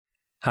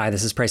Hi,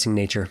 this is Pricing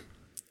Nature.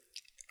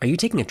 Are you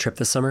taking a trip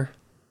this summer?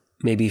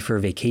 Maybe for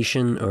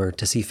vacation or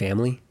to see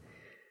family?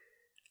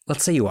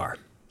 Let's say you are.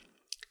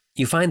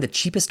 You find the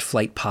cheapest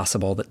flight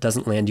possible that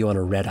doesn't land you on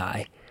a red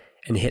eye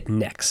and hit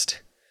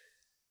Next.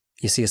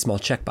 You see a small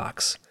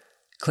checkbox.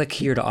 Click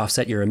here to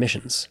offset your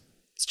emissions.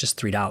 It's just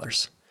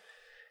 $3.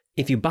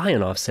 If you buy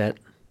an offset,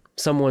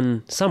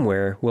 someone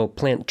somewhere will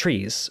plant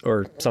trees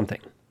or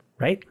something,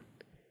 right?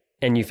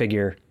 And you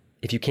figure,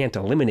 if you can't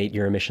eliminate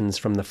your emissions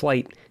from the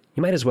flight,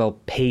 you might as well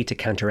pay to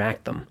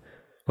counteract them.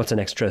 What's an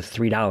extra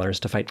 $3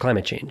 to fight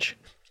climate change?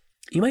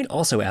 You might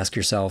also ask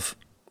yourself,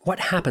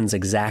 what happens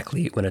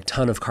exactly when a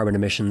ton of carbon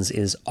emissions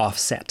is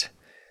offset?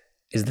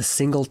 Is the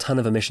single ton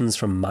of emissions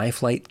from my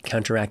flight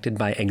counteracted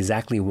by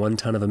exactly 1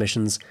 ton of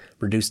emissions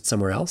reduced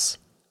somewhere else?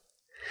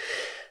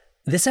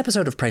 This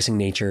episode of Pricing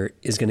Nature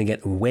is going to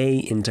get way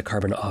into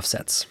carbon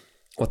offsets,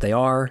 what they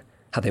are,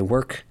 how they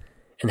work,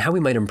 and how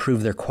we might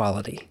improve their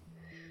quality.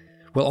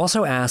 We'll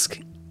also ask,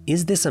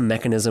 is this a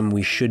mechanism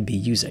we should be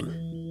using?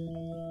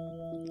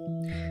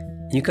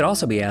 You could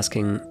also be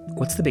asking,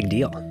 what's the big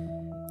deal?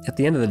 At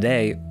the end of the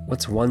day,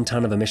 what's 1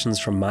 ton of emissions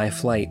from my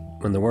flight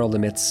when the world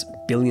emits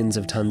billions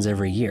of tons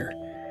every year?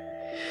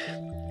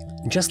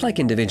 Just like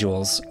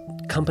individuals,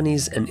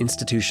 companies and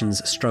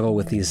institutions struggle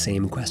with these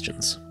same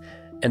questions.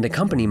 And a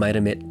company might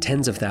emit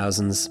tens of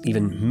thousands,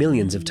 even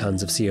millions of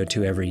tons of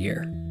CO2 every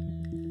year.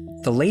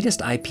 The latest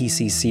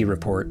IPCC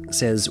report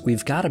says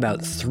we've got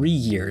about 3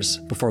 years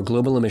before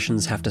global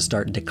emissions have to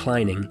start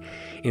declining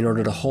in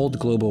order to hold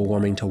global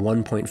warming to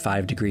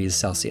 1.5 degrees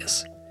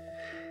Celsius.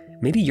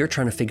 Maybe you're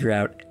trying to figure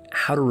out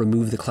how to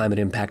remove the climate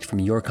impact from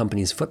your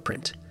company's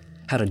footprint,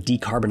 how to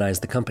decarbonize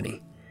the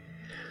company.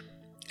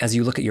 As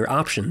you look at your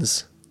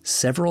options,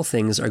 several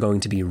things are going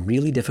to be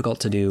really difficult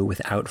to do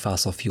without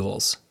fossil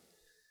fuels.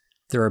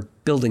 There are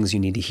buildings you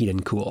need to heat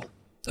and cool.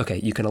 Okay,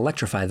 you can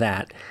electrify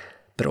that,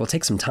 but it will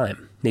take some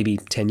time, maybe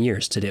 10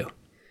 years to do.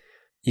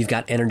 You've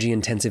got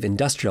energy-intensive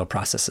industrial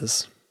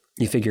processes.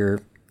 You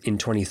figure in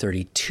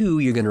 2032,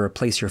 you're going to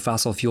replace your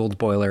fossil-fueled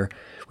boiler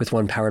with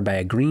one powered by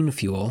a green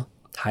fuel.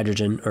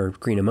 Hydrogen or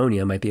green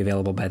ammonia might be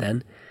available by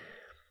then.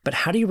 But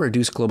how do you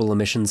reduce global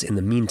emissions in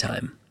the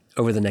meantime,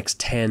 over the next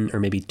 10 or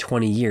maybe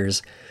 20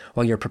 years,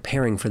 while you're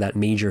preparing for that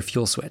major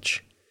fuel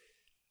switch?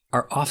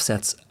 Are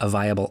offsets a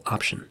viable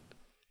option?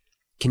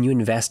 Can you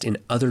invest in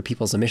other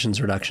people's emissions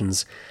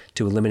reductions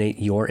to eliminate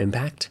your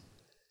impact?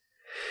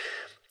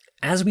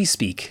 As we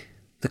speak,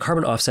 the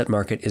carbon offset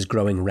market is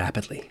growing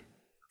rapidly.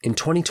 In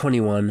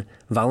 2021,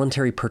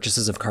 voluntary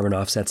purchases of carbon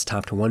offsets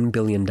topped $1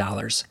 billion,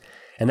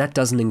 and that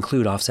doesn't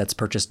include offsets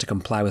purchased to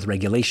comply with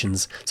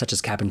regulations such as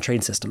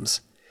cap-and-trade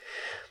systems.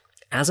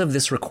 As of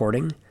this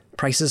recording,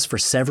 prices for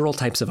several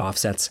types of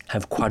offsets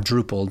have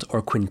quadrupled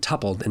or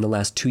quintupled in the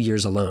last 2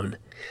 years alone.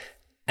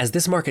 As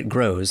this market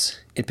grows,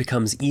 it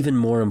becomes even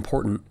more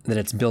important that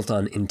it's built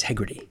on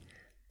integrity.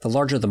 The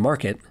larger the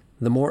market,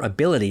 the more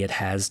ability it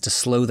has to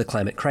slow the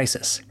climate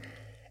crisis.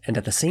 And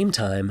at the same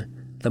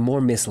time, the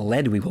more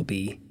misled we will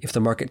be if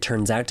the market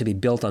turns out to be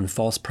built on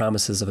false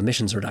promises of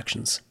emissions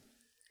reductions.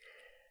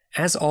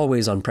 As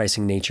always on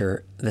Pricing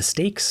Nature, the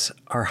stakes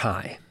are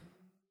high.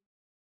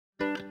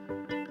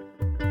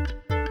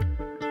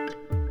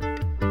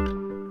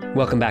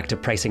 Welcome back to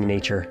Pricing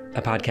Nature,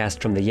 a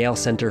podcast from the Yale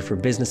Center for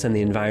Business and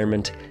the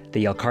Environment, the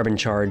Yale Carbon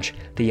Charge,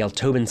 the Yale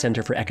Tobin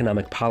Center for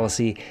Economic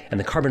Policy, and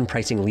the Carbon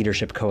Pricing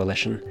Leadership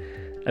Coalition.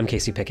 I'm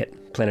Casey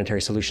Pickett,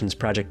 Planetary Solutions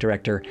Project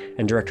Director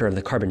and Director of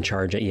the Carbon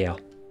Charge at Yale.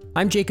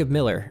 I'm Jacob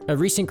Miller, a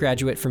recent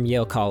graduate from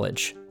Yale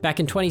College. Back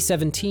in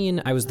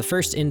 2017, I was the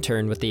first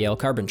intern with the Yale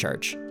Carbon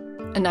Charge.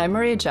 And I'm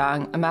Maria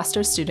Zhang, a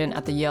master's student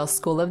at the Yale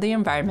School of the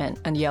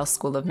Environment and Yale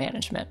School of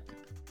Management.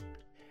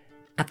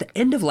 At the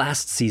end of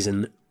last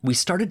season, we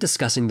started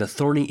discussing the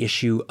thorny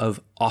issue of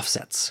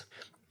offsets.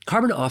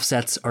 Carbon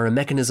offsets are a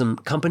mechanism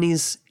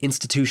companies,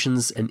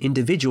 institutions, and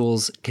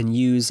individuals can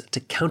use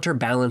to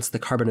counterbalance the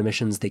carbon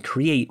emissions they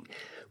create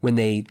when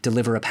they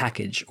deliver a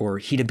package, or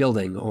heat a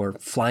building, or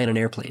fly in an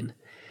airplane.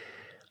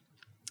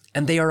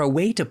 And they are a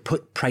way to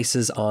put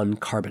prices on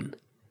carbon.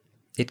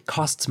 It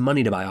costs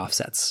money to buy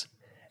offsets,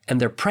 and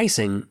their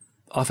pricing,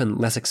 often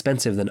less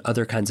expensive than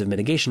other kinds of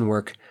mitigation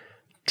work,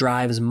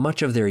 drives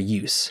much of their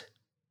use.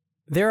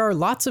 There are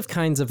lots of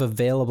kinds of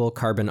available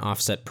carbon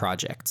offset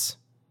projects.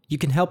 You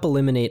can help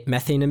eliminate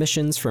methane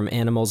emissions from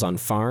animals on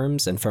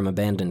farms and from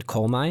abandoned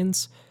coal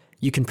mines.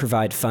 You can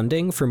provide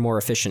funding for more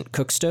efficient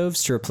cook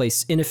stoves to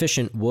replace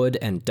inefficient wood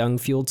and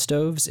dung-fueled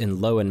stoves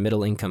in low and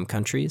middle-income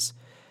countries.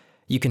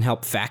 You can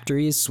help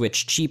factories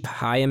switch cheap,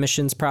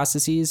 high-emissions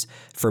processes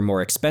for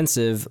more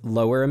expensive,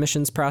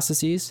 lower-emissions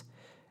processes.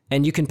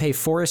 And you can pay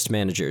forest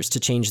managers to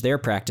change their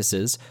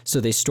practices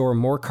so they store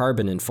more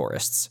carbon in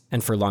forests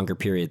and for longer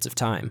periods of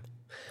time.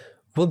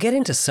 We'll get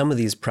into some of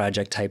these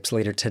project types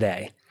later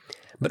today.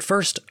 But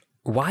first,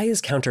 why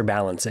is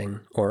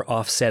counterbalancing or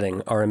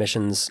offsetting our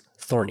emissions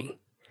thorny?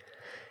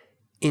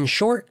 In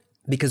short,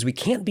 because we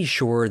can't be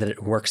sure that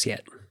it works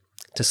yet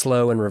to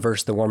slow and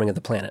reverse the warming of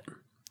the planet.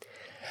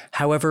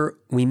 However,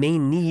 we may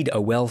need a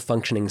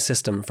well-functioning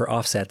system for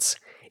offsets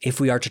if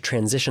we are to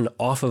transition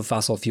off of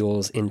fossil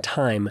fuels in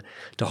time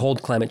to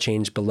hold climate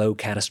change below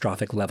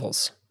catastrophic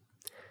levels.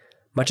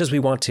 Much as we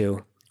want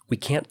to, we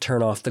can't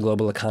turn off the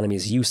global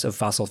economy's use of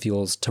fossil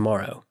fuels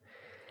tomorrow.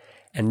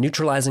 And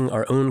neutralizing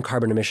our own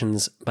carbon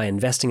emissions by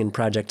investing in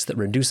projects that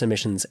reduce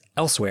emissions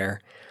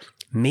elsewhere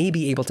may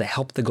be able to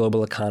help the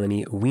global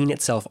economy wean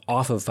itself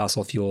off of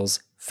fossil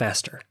fuels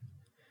faster.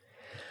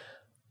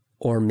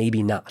 Or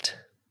maybe not.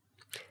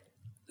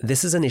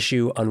 This is an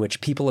issue on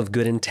which people of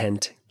good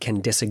intent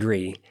can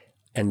disagree,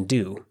 and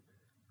do,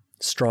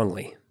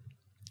 strongly.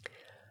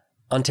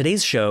 On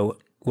today's show,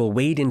 we'll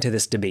wade into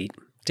this debate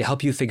to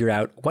help you figure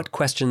out what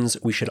questions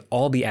we should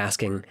all be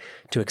asking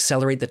to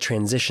accelerate the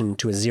transition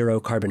to a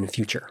zero-carbon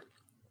future.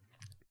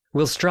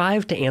 We'll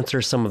strive to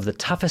answer some of the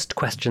toughest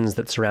questions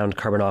that surround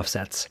carbon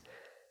offsets.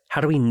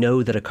 How do we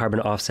know that a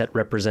carbon offset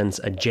represents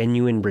a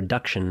genuine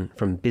reduction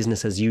from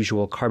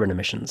business-as-usual carbon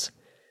emissions?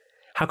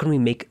 How can we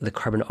make the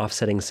carbon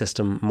offsetting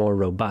system more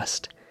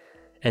robust?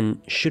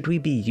 And should we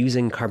be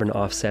using carbon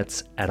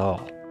offsets at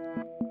all?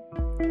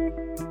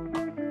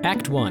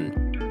 Act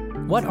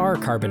 1. What are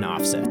carbon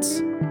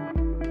offsets?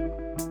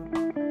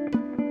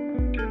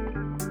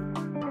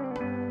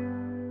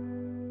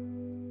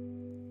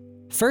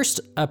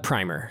 First, a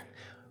primer.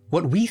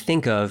 What we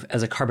think of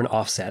as a carbon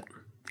offset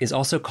is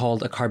also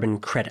called a carbon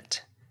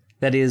credit.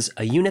 That is,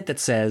 a unit that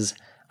says,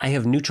 I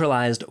have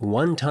neutralized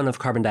 1 ton of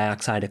carbon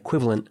dioxide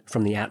equivalent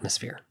from the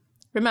atmosphere.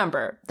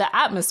 Remember, the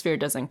atmosphere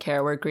doesn't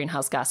care where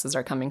greenhouse gases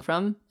are coming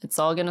from. It's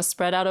all going to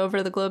spread out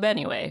over the globe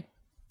anyway.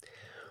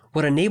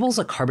 What enables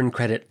a carbon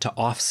credit to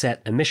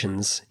offset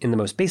emissions, in the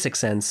most basic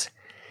sense,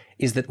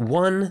 is that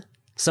 1,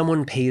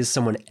 someone pays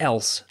someone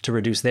else to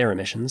reduce their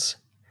emissions.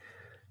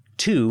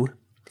 2,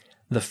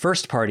 the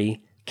first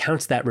party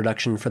counts that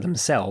reduction for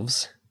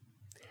themselves.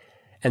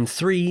 And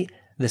 3,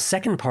 the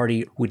second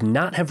party would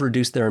not have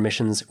reduced their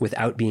emissions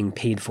without being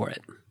paid for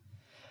it.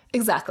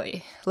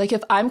 Exactly. Like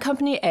if I'm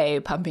Company A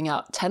pumping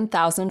out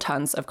 10,000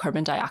 tons of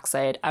carbon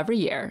dioxide every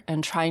year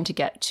and trying to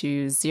get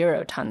to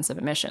 0 tons of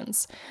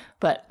emissions,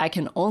 but I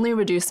can only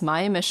reduce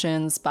my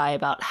emissions by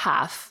about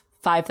half,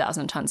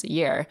 5,000 tons a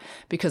year,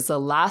 because the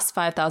last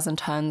 5,000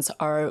 tons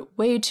are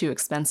way too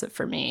expensive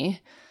for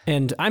me.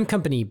 And I'm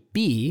Company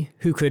B,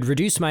 who could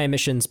reduce my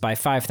emissions by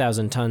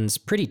 5,000 tons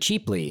pretty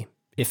cheaply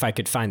if I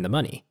could find the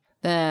money.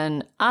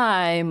 Then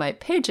I might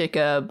pay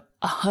Jacob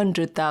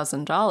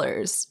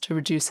 $100,000 to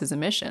reduce his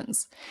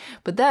emissions.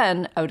 But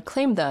then I would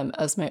claim them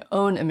as my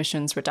own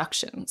emissions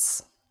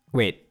reductions.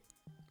 Wait,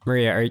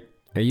 Maria,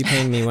 are you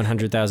paying me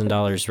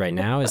 $100,000 right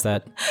now? Is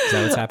that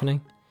what's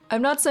happening?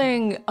 I'm not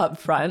saying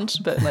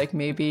upfront, but like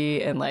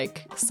maybe in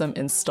like some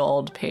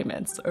installed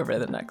payments over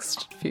the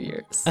next few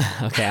years.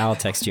 Okay, I'll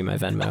text you my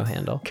Venmo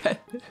handle. Okay,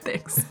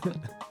 thanks.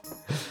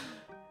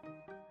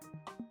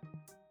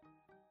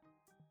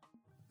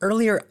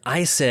 Earlier,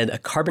 I said a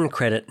carbon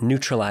credit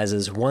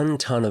neutralizes 1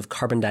 ton of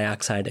carbon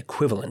dioxide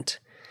equivalent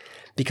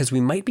because we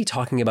might be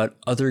talking about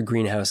other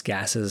greenhouse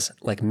gases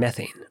like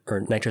methane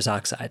or nitrous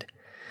oxide.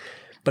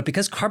 But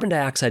because carbon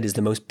dioxide is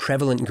the most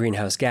prevalent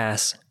greenhouse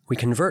gas, we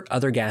convert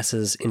other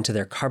gases into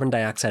their carbon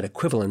dioxide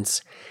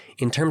equivalents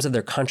in terms of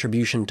their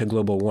contribution to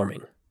global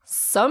warming.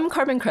 Some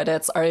carbon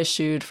credits are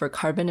issued for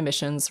carbon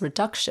emissions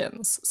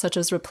reductions, such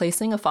as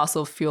replacing a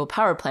fossil fuel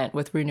power plant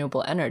with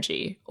renewable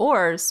energy,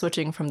 or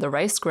switching from the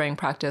rice-growing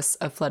practice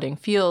of flooding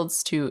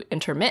fields to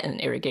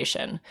intermittent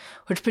irrigation,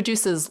 which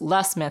produces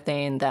less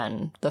methane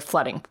than the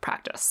flooding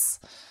practice.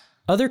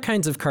 Other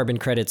kinds of carbon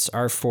credits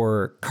are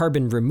for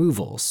carbon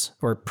removals,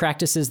 or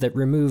practices that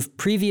remove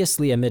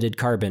previously emitted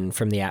carbon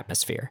from the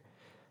atmosphere.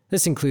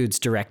 This includes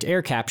direct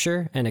air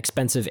capture, an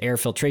expensive air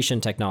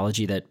filtration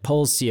technology that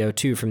pulls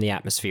CO2 from the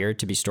atmosphere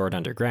to be stored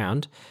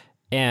underground,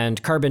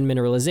 and carbon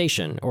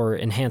mineralization, or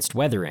enhanced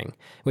weathering,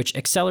 which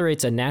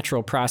accelerates a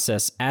natural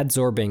process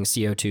adsorbing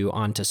CO2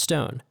 onto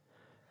stone.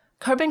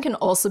 Carbon can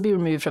also be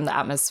removed from the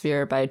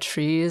atmosphere by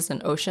trees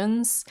and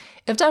oceans.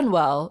 If done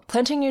well,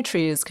 planting new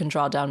trees can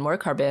draw down more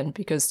carbon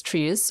because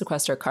trees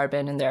sequester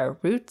carbon in their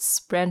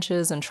roots,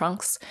 branches, and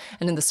trunks,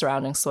 and in the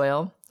surrounding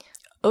soil.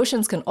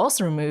 Oceans can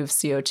also remove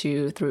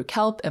CO2 through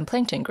kelp and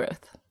plankton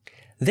growth.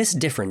 This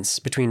difference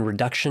between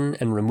reduction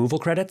and removal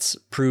credits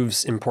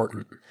proves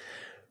important.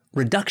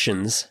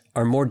 Reductions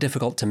are more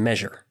difficult to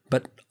measure,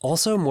 but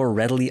also more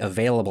readily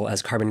available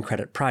as carbon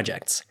credit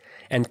projects,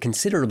 and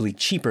considerably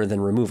cheaper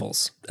than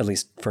removals, at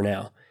least for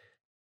now.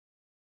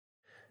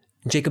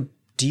 Jacob,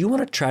 do you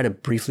want to try to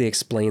briefly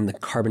explain the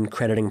carbon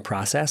crediting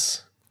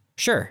process?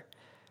 Sure.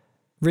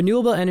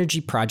 Renewable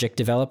energy project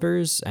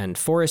developers and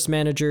forest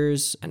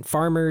managers and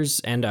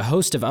farmers and a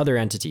host of other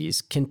entities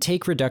can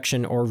take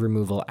reduction or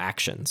removal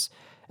actions,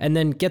 and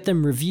then get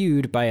them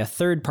reviewed by a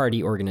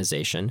third-party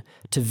organization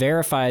to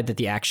verify that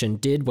the action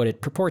did what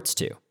it purports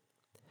to.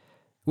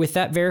 With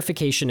that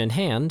verification in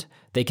hand,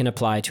 they can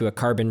apply to a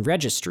carbon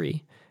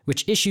registry,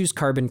 which issues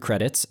carbon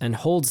credits and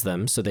holds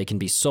them so they can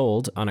be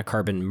sold on a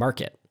carbon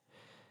market.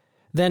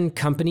 Then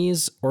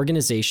companies,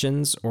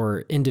 organizations,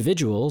 or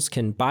individuals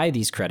can buy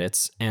these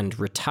credits and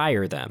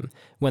retire them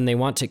when they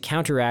want to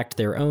counteract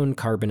their own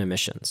carbon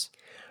emissions.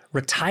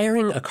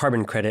 Retiring a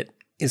carbon credit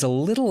is a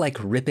little like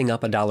ripping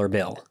up a dollar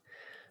bill.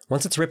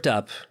 Once it's ripped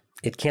up,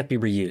 it can't be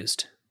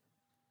reused.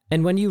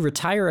 And when you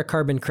retire a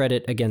carbon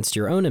credit against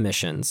your own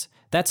emissions,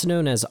 that's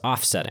known as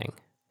offsetting.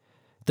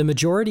 The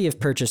majority of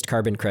purchased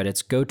carbon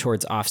credits go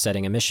towards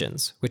offsetting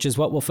emissions, which is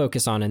what we'll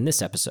focus on in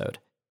this episode.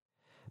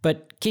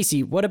 But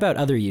Casey, what about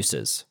other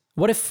uses?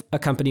 What if a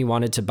company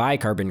wanted to buy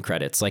carbon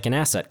credits like an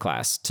asset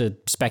class to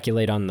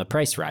speculate on the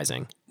price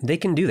rising? They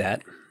can do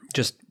that.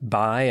 Just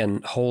buy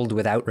and hold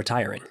without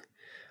retiring.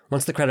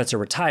 Once the credits are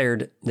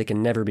retired, they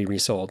can never be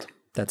resold.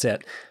 That's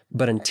it.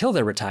 But until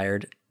they're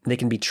retired, they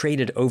can be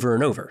traded over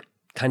and over,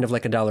 kind of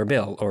like a dollar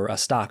bill or a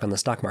stock on the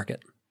stock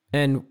market.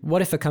 And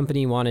what if a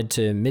company wanted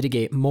to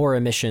mitigate more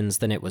emissions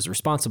than it was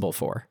responsible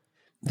for?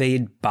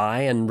 They'd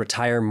buy and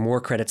retire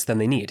more credits than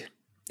they need.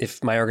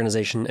 If my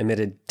organization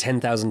emitted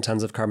 10,000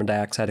 tons of carbon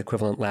dioxide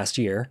equivalent last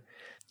year,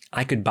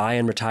 I could buy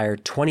and retire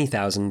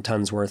 20,000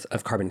 tons worth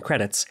of carbon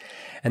credits,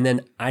 and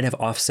then I'd have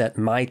offset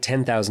my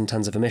 10,000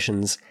 tons of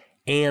emissions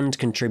and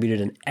contributed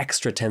an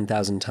extra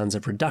 10,000 tons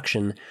of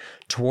reduction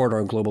toward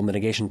our global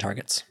mitigation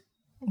targets.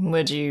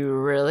 Would you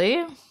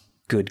really?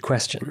 Good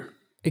question.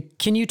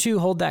 Can you two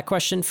hold that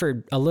question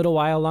for a little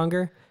while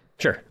longer?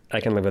 Sure, I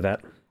can live with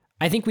that.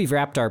 I think we've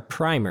wrapped our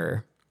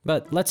primer,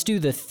 but let's do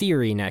the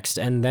theory next,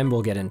 and then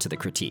we'll get into the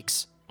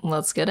critiques.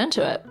 Let's get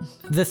into it.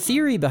 The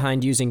theory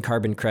behind using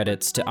carbon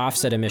credits to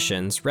offset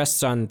emissions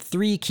rests on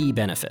 3 key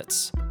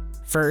benefits.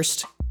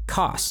 First,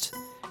 cost.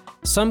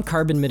 Some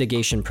carbon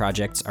mitigation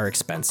projects are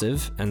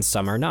expensive, and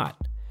some are not.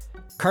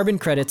 Carbon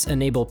credits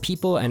enable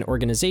people and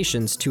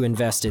organizations to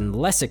invest in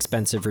less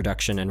expensive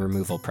reduction and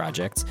removal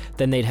projects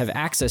than they'd have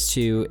access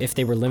to if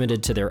they were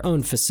limited to their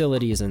own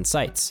facilities and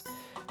sites.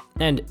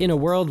 And in a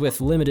world with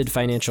limited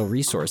financial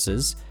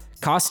resources,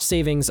 cost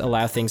savings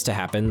allow things to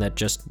happen that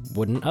just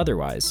wouldn't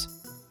otherwise.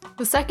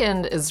 The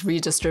second is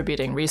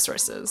redistributing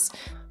resources.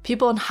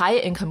 People in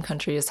high-income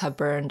countries have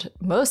burned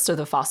most of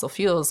the fossil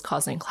fuels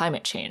causing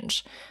climate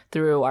change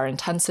through our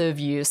intensive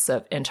use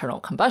of internal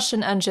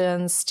combustion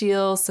engines,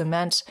 steel,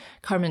 cement,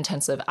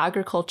 carbon-intensive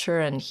agriculture,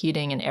 and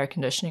heating and air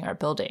conditioning our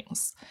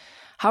buildings.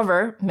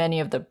 However,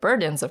 many of the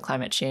burdens of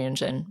climate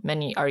change, and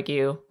many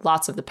argue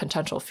lots of the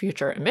potential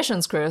future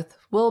emissions growth,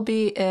 will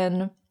be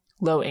in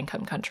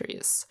low-income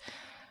countries.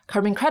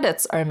 Carbon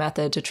credits are a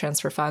method to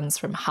transfer funds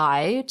from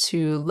high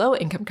to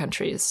low-income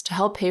countries to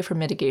help pay for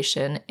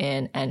mitigation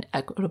in an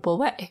equitable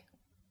way.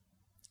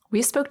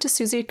 We spoke to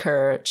Suzi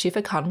Kerr, Chief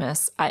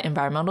Economist at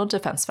Environmental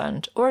Defense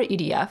Fund, or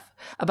EDF,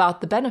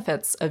 about the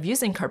benefits of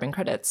using carbon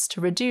credits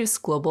to reduce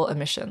global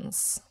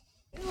emissions.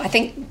 I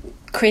think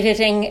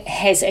crediting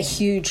has a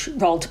huge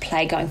role to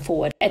play going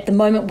forward. At the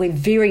moment, we're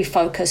very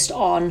focused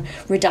on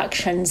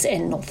reductions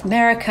in North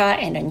America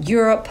and in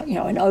Europe,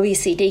 in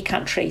OECD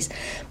countries.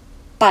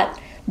 But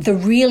the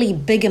really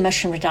big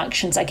emission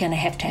reductions are going to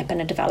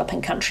happen in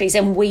developing countries,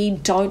 and we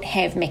don't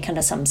have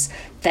mechanisms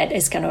that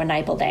is going to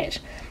enable that.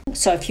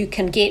 So if you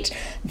can get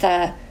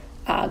the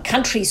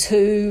countries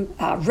who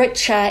are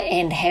richer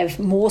and have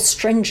more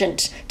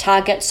stringent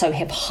targets, so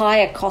have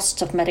higher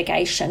costs of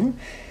mitigation,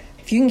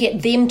 if you can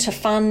get them to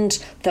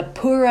fund the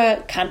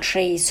poorer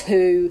countries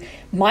who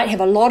might have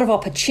a lot of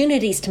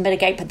opportunities to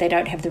mitigate but they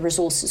don't have the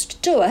resources to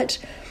do it,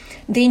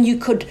 then you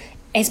could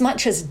as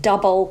much as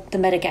double the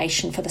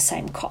mitigation for the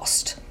same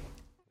cost.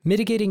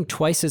 Mitigating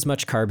twice as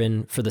much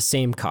carbon for the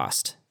same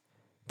cost.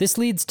 This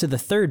leads to the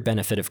third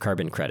benefit of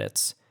carbon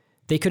credits.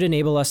 They could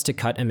enable us to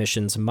cut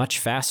emissions much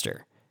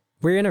faster.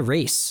 We're in a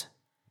race.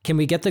 Can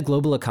we get the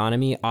global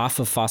economy off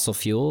of fossil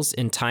fuels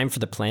in time for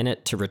the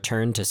planet to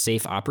return to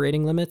safe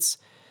operating limits?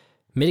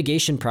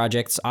 Mitigation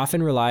projects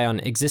often rely on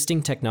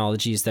existing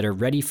technologies that are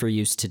ready for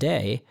use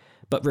today,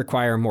 but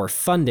require more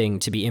funding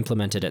to be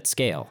implemented at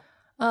scale.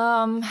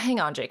 Hang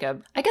on,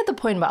 Jacob. I get the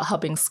point about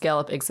helping scale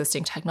up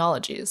existing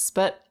technologies,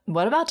 but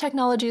what about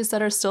technologies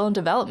that are still in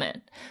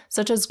development,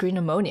 such as green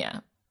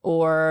ammonia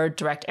or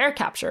direct air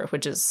capture,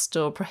 which is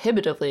still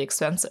prohibitively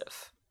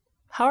expensive?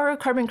 How are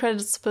carbon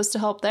credits supposed to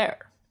help there?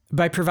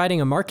 By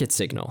providing a market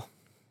signal.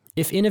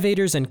 If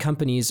innovators and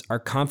companies are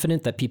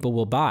confident that people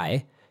will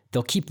buy,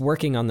 they'll keep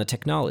working on the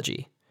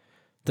technology.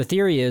 The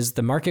theory is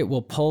the market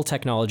will pull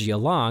technology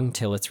along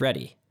till it's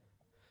ready.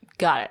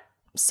 Got it.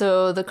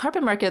 So the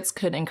carbon markets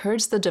could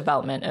encourage the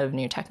development of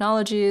new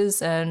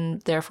technologies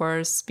and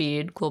therefore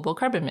speed global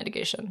carbon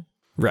mitigation.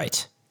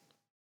 Right.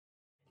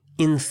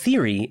 In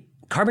theory,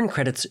 carbon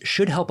credits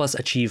should help us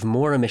achieve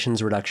more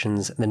emissions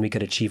reductions than we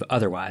could achieve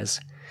otherwise,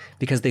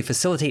 because they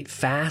facilitate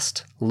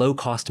fast,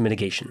 low-cost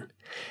mitigation,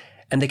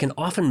 and they can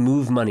often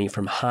move money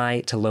from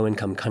high to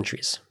low-income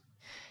countries.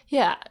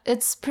 Yeah,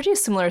 it's pretty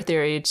similar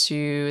theory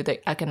to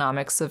the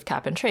economics of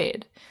cap and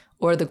trade,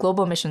 or the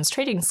global emissions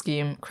trading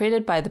scheme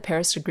created by the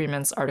Paris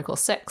Agreement's Article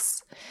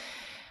 6.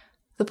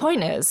 The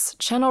point is,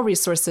 channel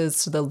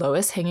resources to the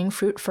lowest hanging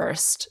fruit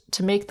first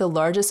to make the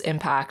largest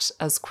impact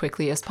as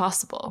quickly as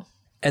possible.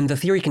 And the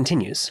theory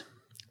continues.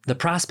 The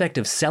prospect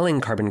of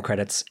selling carbon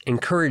credits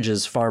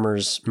encourages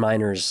farmers,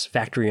 miners,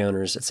 factory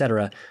owners,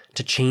 etc.,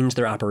 to change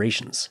their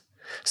operations.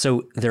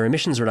 So their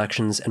emissions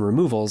reductions and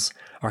removals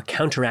are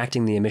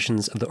counteracting the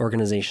emissions of the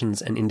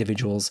organizations and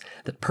individuals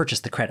that purchase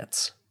the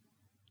credits.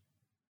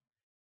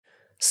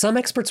 Some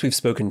experts we've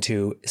spoken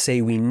to say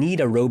we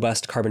need a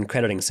robust carbon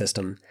crediting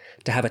system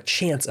to have a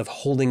chance of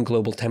holding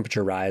global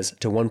temperature rise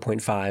to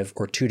 1.5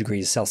 or 2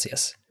 degrees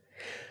Celsius.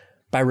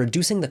 By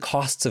reducing the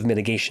costs of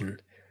mitigation,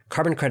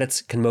 carbon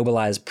credits can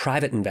mobilize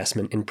private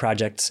investment in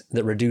projects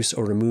that reduce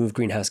or remove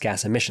greenhouse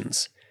gas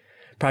emissions,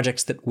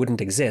 projects that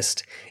wouldn't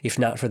exist if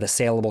not for the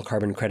saleable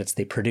carbon credits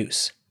they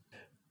produce.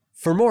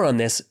 For more on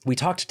this, we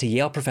talked to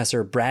Yale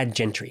Professor Brad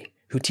Gentry,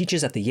 who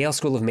teaches at the Yale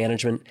School of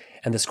Management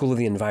and the School of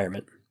the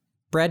Environment.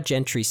 Brad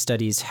Gentry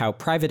studies how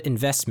private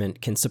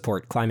investment can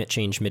support climate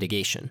change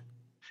mitigation.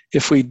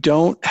 If we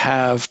don't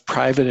have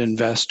private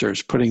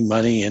investors putting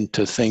money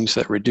into things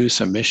that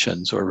reduce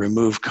emissions or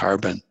remove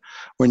carbon,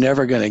 we're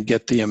never going to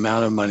get the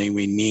amount of money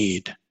we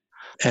need.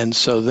 And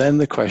so then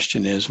the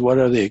question is, what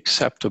are the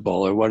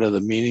acceptable or what are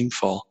the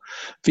meaningful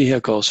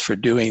vehicles for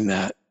doing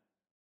that?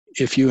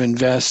 If you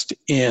invest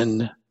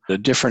in a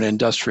different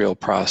industrial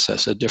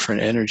process, a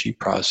different energy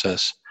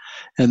process,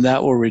 and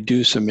that will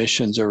reduce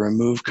emissions or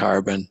remove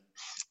carbon,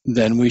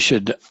 then we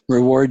should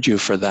reward you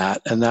for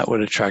that, and that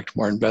would attract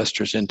more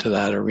investors into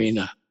that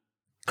arena.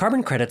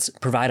 Carbon credits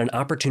provide an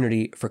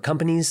opportunity for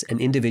companies and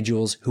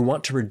individuals who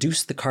want to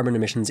reduce the carbon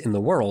emissions in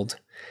the world,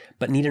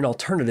 but need an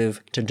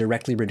alternative to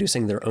directly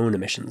reducing their own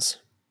emissions.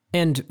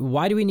 And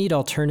why do we need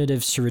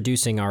alternatives to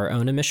reducing our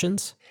own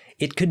emissions?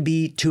 It could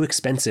be too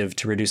expensive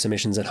to reduce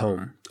emissions at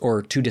home,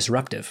 or too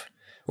disruptive,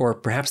 or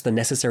perhaps the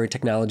necessary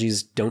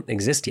technologies don't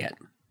exist yet.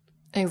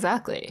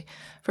 Exactly.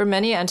 For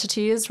many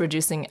entities,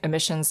 reducing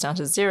emissions down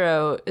to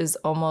zero is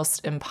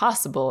almost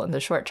impossible in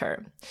the short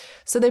term.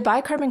 So they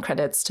buy carbon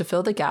credits to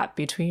fill the gap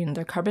between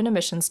their carbon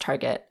emissions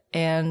target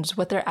and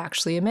what they're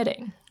actually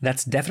emitting.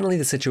 That's definitely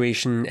the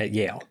situation at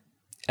Yale.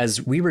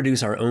 As we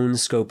reduce our own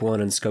Scope 1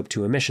 and Scope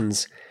 2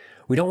 emissions,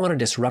 we don't want to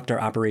disrupt our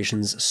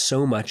operations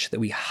so much that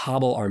we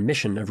hobble our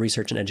mission of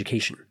research and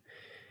education.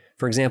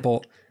 For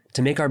example,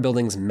 to make our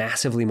buildings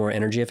massively more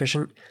energy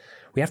efficient,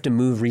 we have to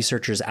move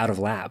researchers out of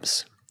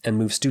labs and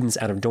move students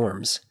out of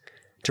dorms.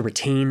 To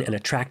retain and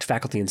attract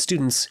faculty and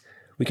students,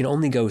 we can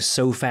only go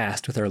so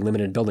fast with our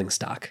limited building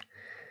stock.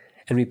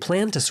 And we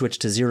plan to switch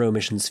to zero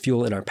emissions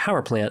fuel in our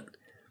power plant,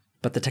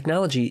 but the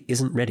technology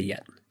isn't ready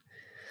yet.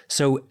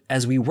 So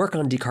as we work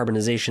on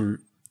decarbonization,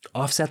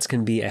 offsets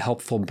can be a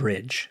helpful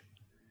bridge.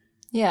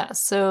 Yeah,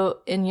 so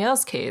in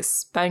Yale's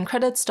case, buying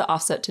credits to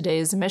offset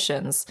today's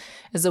emissions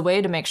is a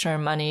way to make sure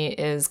money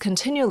is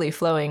continually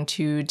flowing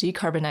to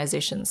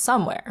decarbonization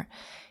somewhere,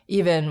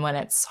 even when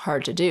it's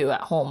hard to do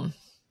at home.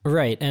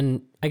 Right,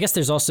 and I guess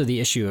there's also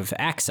the issue of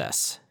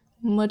access.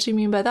 What do you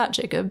mean by that,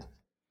 Jacob?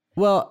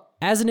 Well,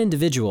 as an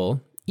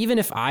individual, even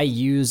if I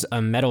use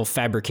a metal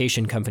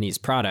fabrication company's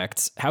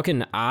products, how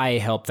can I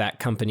help that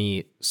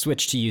company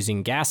switch to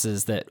using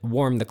gases that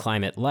warm the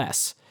climate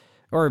less?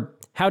 Or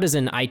how does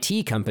an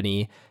IT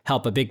company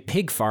help a big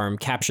pig farm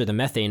capture the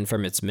methane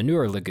from its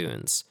manure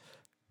lagoons?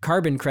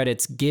 Carbon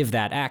credits give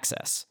that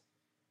access.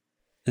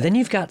 Then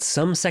you've got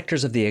some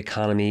sectors of the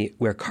economy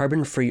where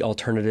carbon-free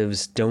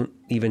alternatives don't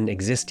even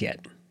exist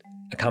yet.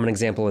 A common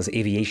example is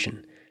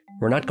aviation.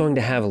 We're not going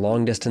to have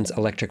long-distance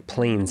electric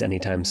planes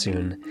anytime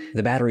soon.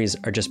 The batteries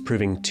are just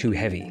proving too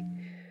heavy.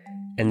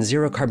 And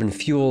zero-carbon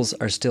fuels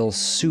are still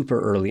super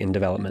early in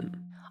development.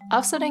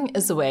 Offsetting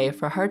is a way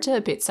for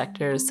hard-to-abate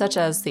sectors such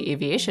as the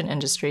aviation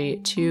industry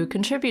to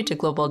contribute to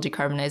global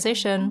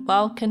decarbonization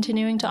while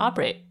continuing to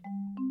operate.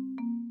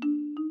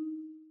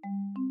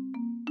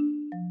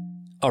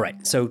 All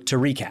right, so to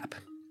recap,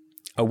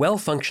 a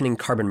well-functioning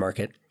carbon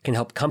market can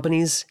help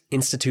companies,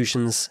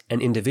 institutions, and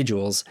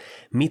individuals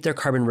meet their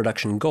carbon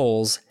reduction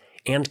goals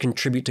and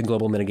contribute to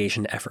global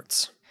mitigation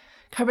efforts.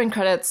 Carbon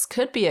credits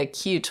could be a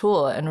key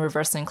tool in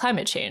reversing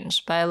climate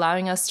change by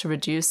allowing us to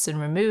reduce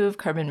and remove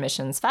carbon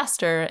emissions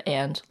faster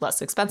and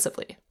less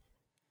expensively.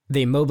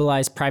 They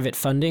mobilize private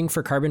funding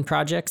for carbon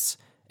projects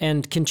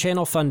and can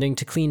channel funding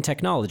to clean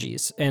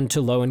technologies and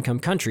to low-income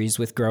countries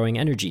with growing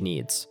energy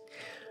needs.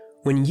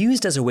 When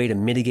used as a way to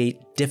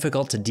mitigate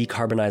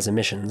difficult-to-decarbonize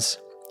emissions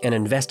and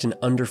invest in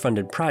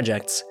underfunded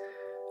projects,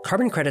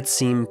 carbon credits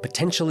seem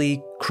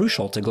potentially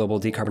crucial to global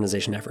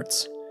decarbonization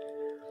efforts.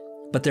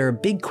 But there are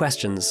big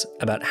questions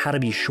about how to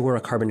be sure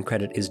a carbon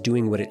credit is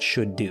doing what it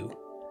should do.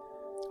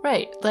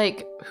 Right,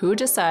 like who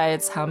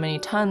decides how many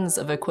tons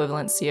of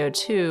equivalent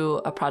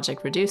CO2 a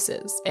project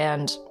reduces,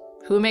 and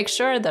who makes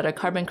sure that a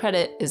carbon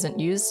credit isn't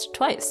used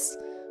twice?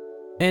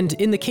 And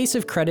in the case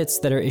of credits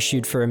that are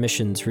issued for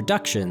emissions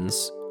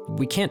reductions,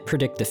 we can't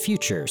predict the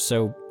future,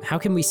 so how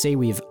can we say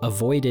we've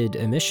avoided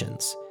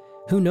emissions?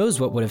 Who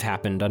knows what would have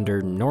happened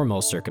under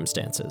normal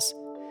circumstances?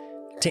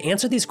 To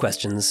answer these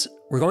questions,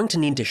 we're going to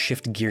need to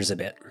shift gears a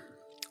bit.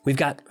 We've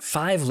got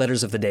 5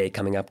 letters of the day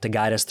coming up to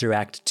guide us through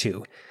Act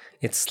 2.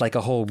 It's like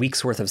a whole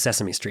week's worth of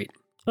Sesame Street.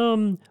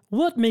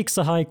 What makes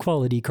a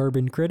high-quality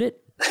carbon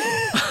credit?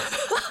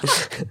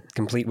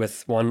 Complete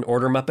with 1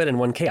 Order Muppet and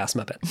 1 Chaos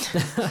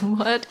Muppet.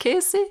 What,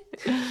 Casey?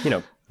 You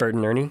know, Bert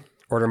and Ernie,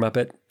 Order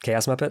Muppet,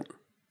 Chaos Muppet,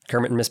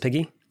 Kermit and Miss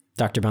Piggy.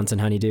 Dr. Bunsen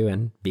Honeydew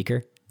and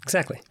Beaker.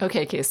 Exactly.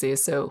 Okay, Casey,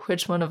 so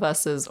which one of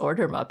us is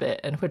Order Muppet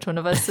and which one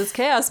of us is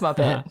Chaos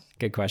Muppet?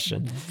 Good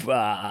question.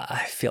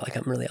 I feel like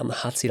I'm really on the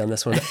hot seat on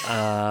this one.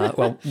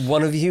 Well,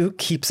 one of you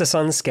keeps us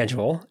on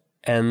schedule,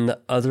 and the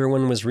other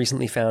one was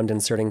recently found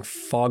inserting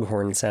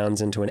foghorn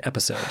sounds into an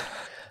episode.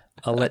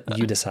 I'll let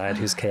you decide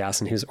who's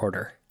Chaos and who's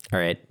Order. All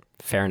right,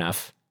 fair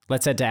enough.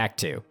 Let's head to Act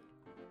 2.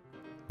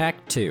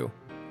 Act 2.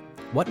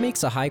 What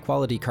makes a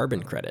high-quality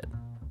carbon credit?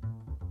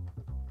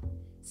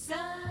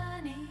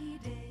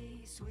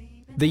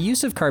 The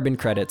use of carbon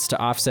credits to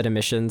offset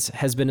emissions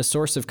has been a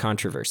source of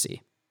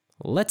controversy.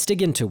 Let's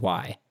dig into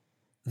why.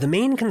 The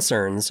main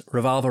concerns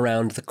revolve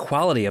around the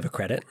quality of a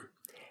credit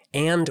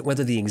and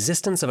whether the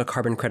existence of a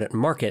carbon credit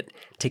market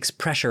takes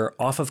pressure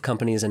off of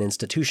companies and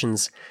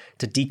institutions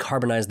to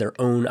decarbonize their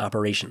own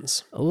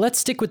operations. Let's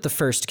stick with the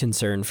first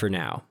concern for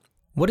now.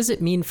 What does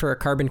it mean for a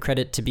carbon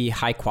credit to be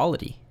high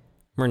quality?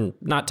 We're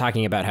not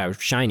talking about how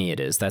shiny it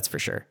is, that's for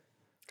sure.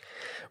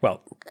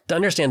 Well, to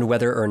understand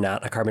whether or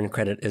not a carbon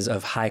credit is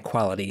of high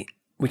quality,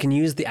 we can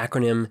use the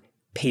acronym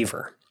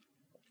PAVER.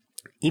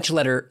 Each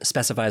letter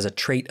specifies a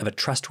trait of a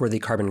trustworthy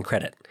carbon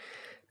credit.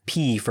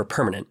 P for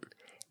permanent,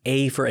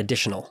 A for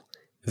additional,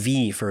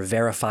 V for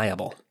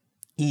verifiable,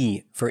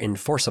 E for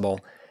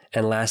enforceable,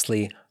 and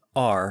lastly,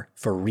 R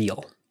for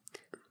real.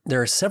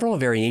 There are several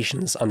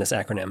variations on this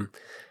acronym,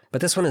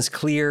 but this one is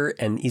clear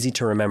and easy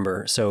to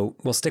remember, so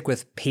we'll stick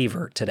with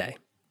PAVER today.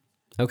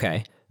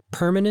 Okay.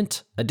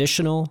 Permanent,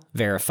 additional,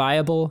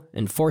 verifiable,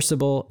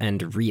 enforceable,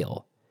 and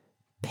real.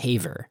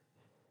 PAVER.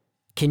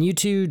 Can you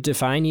two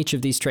define each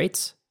of these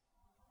traits?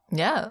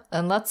 Yeah,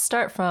 and let's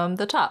start from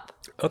the top.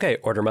 Okay,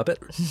 Order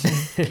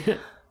Muppet.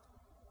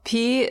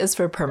 P is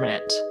for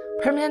permanent.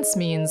 Permanence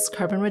means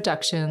carbon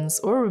reductions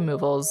or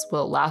removals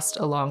will last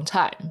a long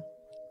time.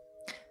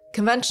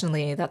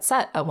 Conventionally, that's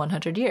set at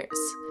 100 years,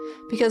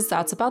 because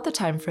that's about the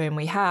time frame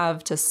we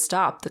have to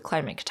stop the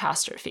climate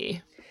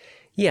catastrophe.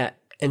 Yeah,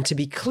 and to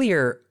be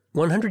clear,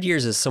 100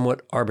 years is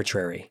somewhat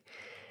arbitrary.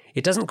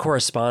 It doesn't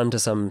correspond to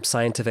some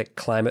scientific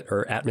climate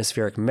or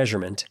atmospheric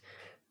measurement.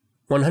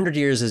 100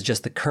 years is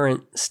just the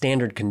current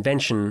standard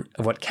convention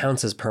of what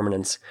counts as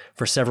permanence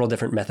for several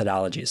different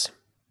methodologies.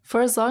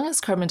 For as long as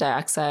carbon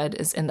dioxide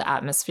is in the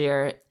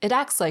atmosphere, it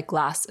acts like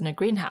glass in a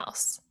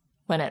greenhouse.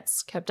 When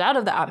it's kept out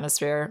of the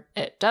atmosphere,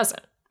 it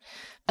doesn't.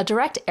 A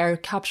direct air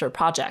capture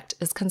project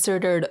is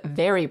considered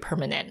very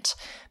permanent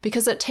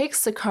because it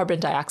takes the carbon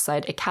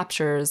dioxide it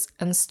captures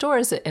and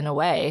stores it in a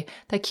way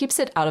that keeps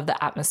it out of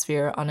the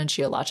atmosphere on a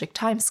geologic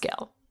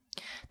timescale.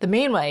 The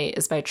main way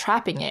is by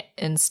trapping it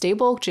in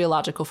stable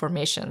geological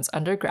formations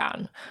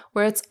underground,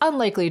 where it's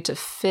unlikely to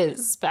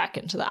fizz back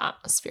into the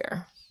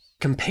atmosphere.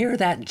 Compare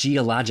that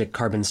geologic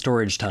carbon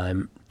storage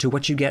time to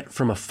what you get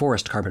from a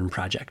forest carbon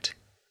project,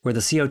 where the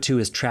CO2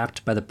 is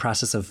trapped by the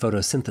process of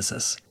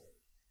photosynthesis.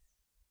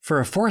 For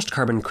a forest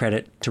carbon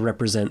credit to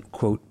represent,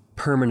 quote,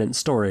 permanent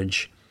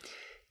storage,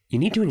 you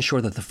need to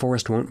ensure that the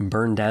forest won't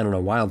burn down in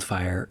a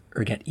wildfire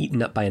or get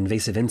eaten up by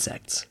invasive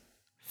insects.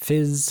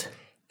 Fizz.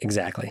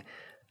 Exactly.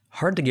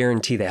 Hard to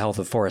guarantee the health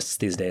of forests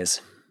these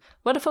days.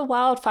 What if a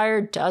wildfire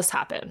does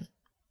happen?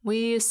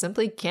 We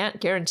simply can't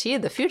guarantee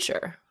the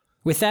future.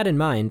 With that in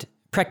mind,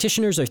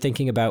 practitioners are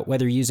thinking about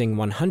whether using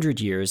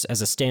 100 years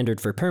as a standard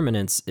for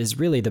permanence is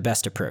really the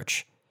best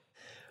approach.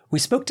 We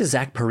spoke to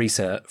Zack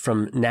Parisa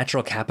from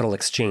Natural Capital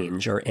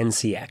Exchange, or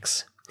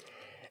NCX.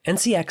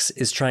 NCX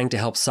is trying to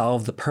help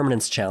solve the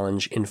permanence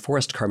challenge in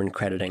forest carbon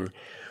crediting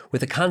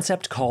with a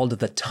concept called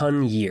the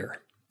ton year.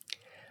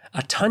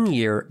 A ton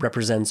year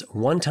represents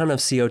 1 ton of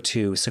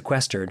CO2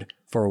 sequestered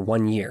for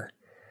 1 year.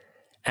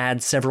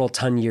 Add several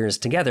ton years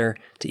together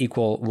to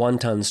equal 1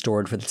 ton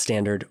stored for the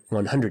standard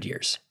 100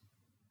 years.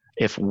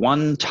 If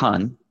 1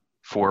 ton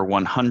for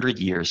 100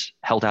 years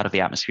held out of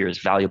the atmosphere is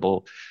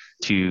valuable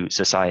to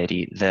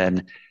society,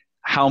 then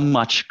how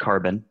much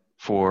carbon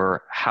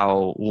for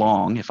how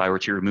long, if I were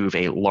to remove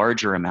a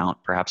larger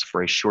amount, perhaps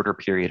for a shorter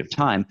period of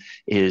time,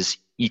 is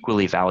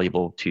equally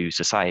valuable to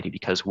society?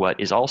 Because what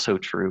is also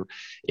true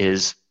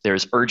is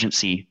there's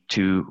urgency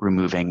to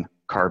removing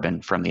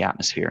carbon from the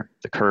atmosphere.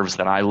 The curves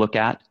that I look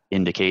at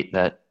indicate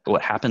that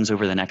what happens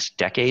over the next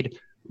decade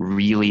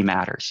really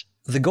matters.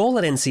 The goal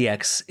at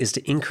NCX is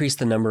to increase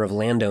the number of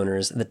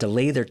landowners that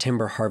delay their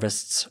timber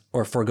harvests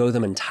or forego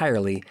them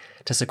entirely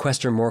to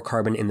sequester more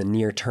carbon in the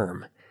near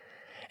term.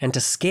 And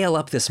to scale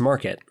up this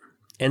market,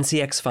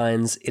 NCX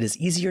finds it is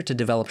easier to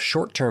develop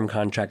short-term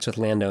contracts with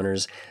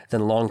landowners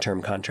than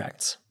long-term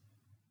contracts.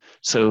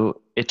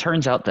 So it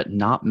turns out that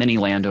not many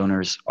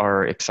landowners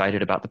are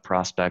excited about the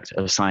prospect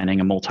of signing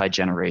a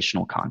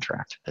multi-generational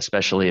contract,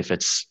 especially if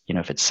it's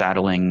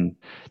saddling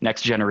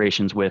next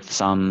generations with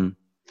some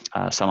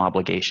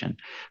obligation,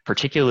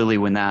 particularly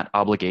when that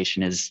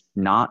obligation is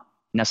not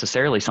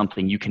necessarily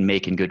something you can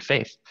make in good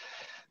faith.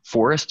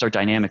 Forests are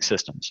dynamic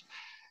systems.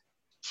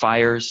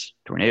 Fires,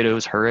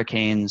 tornadoes,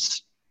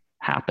 hurricanes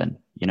happen.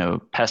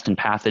 Pests and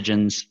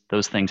pathogens,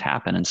 those things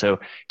happen. And so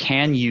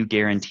can you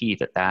guarantee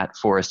that that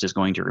forest is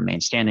going to remain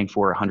standing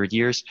for 100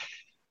 years?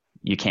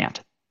 You can't.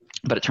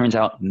 But it turns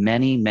out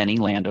many, many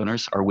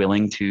landowners are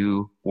willing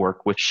to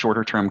work with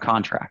shorter term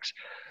contracts,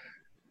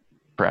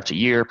 perhaps a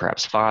year,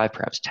 perhaps 5,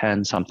 perhaps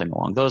 10, something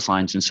along those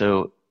lines. And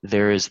so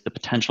there is the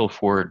potential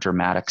for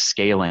dramatic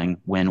scaling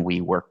when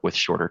we work with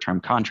shorter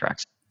term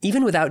contracts.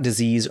 Even without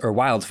disease or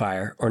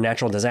wildfire or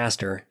natural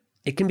disaster,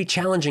 it can be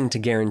challenging to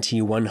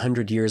guarantee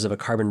 100 years of a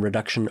carbon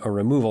reduction or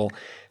removal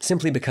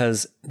simply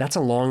because that's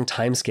a long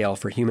timescale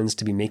for humans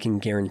to be making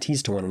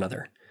guarantees to one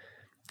another.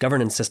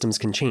 Governance systems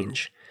can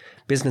change.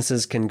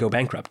 Businesses can go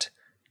bankrupt.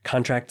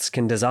 Contracts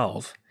can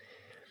dissolve.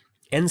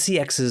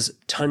 NCX's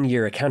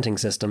ton-year accounting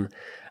system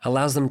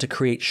allows them to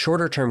create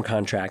shorter-term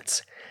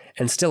contracts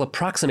and still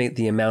approximate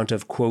the amount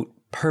of, quote,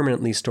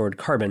 permanently stored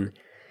carbon,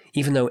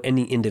 even though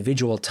any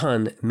individual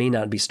ton may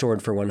not be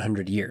stored for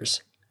 100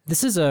 years.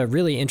 This is a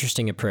really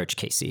interesting approach,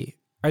 Casey.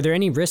 Are there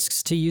any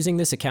risks to using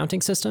this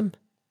accounting system?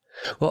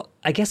 Well,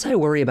 I guess I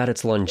worry about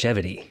its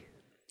longevity.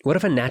 What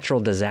if a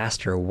natural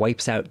disaster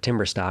wipes out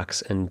timber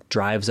stocks and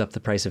drives up the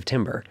price of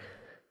timber?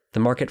 The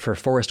market for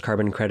forest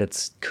carbon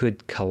credits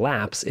could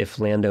collapse if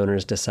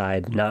landowners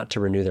decide not to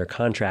renew their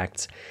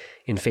contracts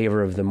in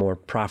favor of the more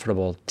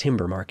profitable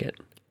timber market.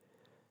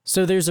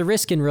 So there's a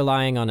risk in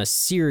relying on a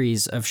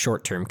series of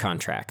short-term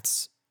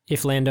contracts.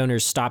 If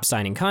landowners stop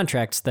signing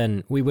contracts,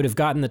 then we would have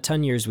gotten the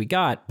ton years we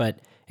got, but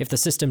if the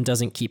system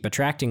doesn't keep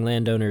attracting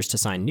landowners to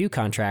sign new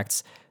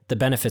contracts, the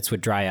benefits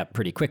would dry up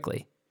pretty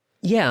quickly.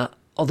 Yeah,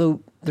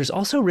 although there's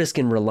also risk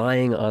in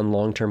relying on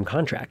long-term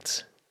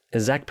contracts.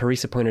 As Zack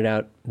Parisa pointed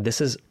out, this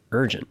is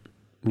urgent.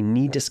 We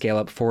need to scale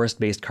up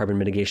forest-based carbon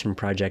mitigation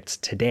projects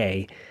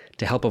today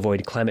to help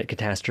avoid climate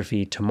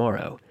catastrophe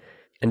tomorrow.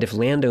 And if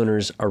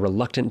landowners are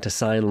reluctant to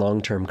sign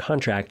long-term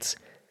contracts,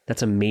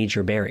 that's a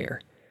major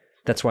barrier.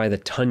 That's why the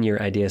ton-year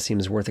idea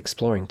seems worth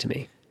exploring to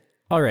me.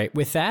 All right,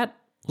 with that,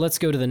 let's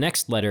go to the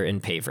next letter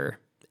in PAVR,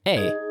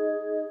 A.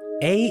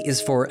 A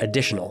is for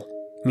additional,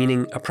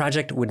 meaning a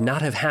project would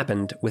not have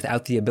happened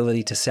without the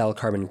ability to sell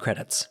carbon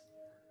credits.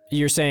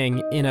 You're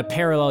saying, in a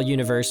parallel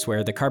universe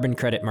where the carbon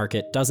credit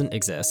market doesn't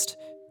exist,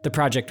 the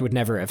project would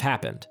never have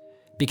happened,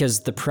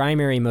 because the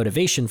primary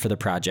motivation for the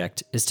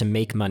project is to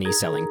make money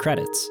selling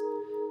credits.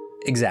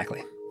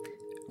 Exactly.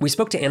 We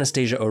spoke to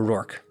Anastasia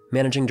O'Rourke,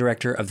 managing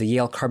director of the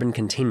Yale Carbon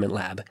Containment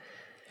Lab.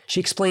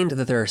 She explained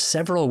that there are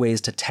several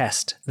ways to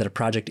test that a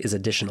project is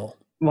additional.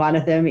 One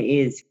of them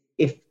is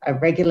if a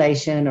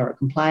regulation or a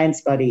compliance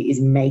body is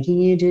making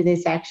you do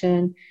this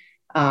action,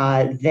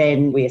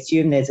 then we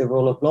assume there's a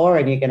rule of law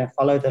and you're going to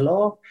follow the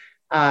law.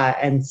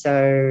 And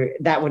so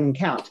that wouldn't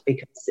count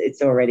because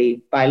it's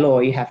already by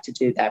law, you have to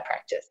do that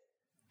practice.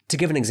 To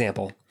give an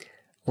example,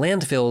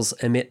 landfills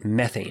emit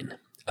methane,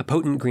 a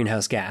potent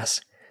greenhouse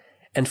gas.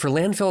 And for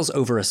landfills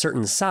over a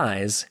certain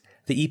size,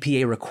 the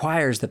EPA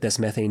requires that this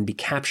methane be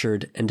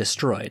captured and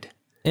destroyed.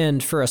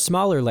 And for a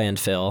smaller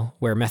landfill,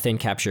 where methane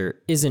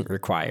capture isn't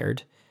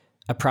required,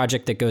 a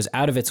project that goes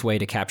out of its way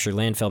to capture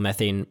landfill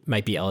methane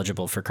might be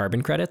eligible for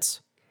carbon credits?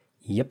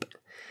 Yep.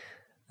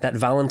 That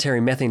voluntary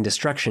methane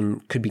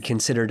destruction could be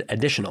considered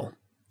additional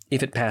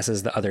if it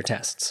passes the other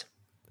tests.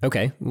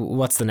 Okay,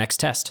 what's the next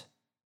test?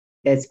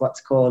 There's what's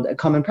called a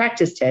common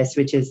practice test,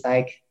 which is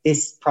like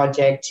this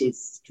project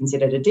is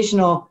considered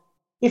additional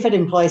if it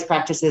employs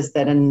practices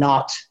that are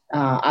not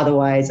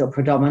otherwise or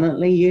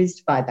predominantly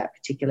used by that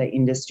particular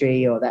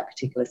industry or that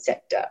particular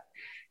sector.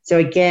 So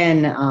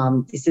again,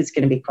 this is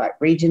going to be quite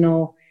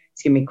regional.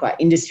 It's going to be quite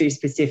industry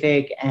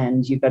specific,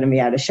 and you've got to be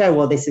able to show,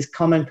 well, this is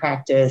common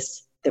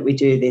practice that we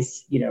do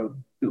this,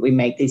 we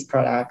make these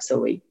products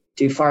or we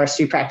do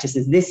forestry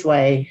practices this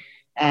way.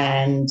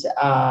 And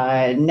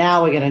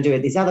now we're going to do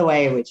it this other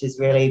way, which is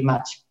really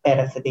much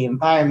better for the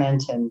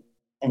environment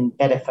and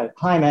better for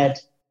climate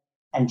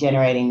and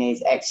generating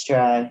these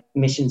extra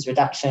emissions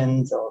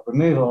reductions or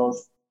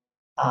removals.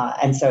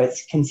 And so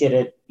it's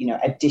considered,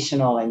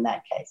 additional in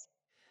that case.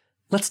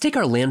 Let's take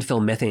our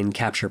landfill methane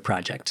capture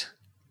project.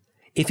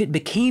 If it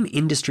became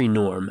industry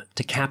norm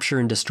to capture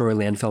and destroy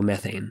landfill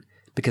methane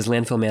because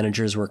landfill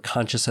managers were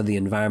conscious of the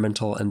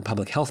environmental and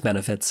public health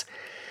benefits,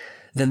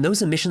 then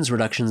those emissions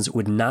reductions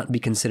would not be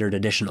considered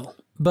additional.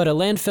 But a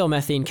landfill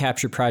methane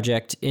capture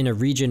project in a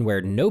region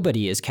where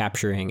nobody is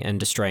capturing and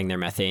destroying their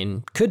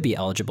methane could be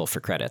eligible for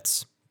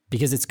credits,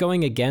 because it's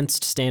going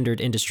against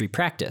standard industry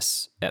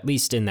practice, at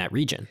least in that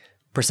region.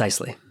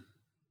 Precisely.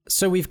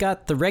 So we've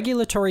got the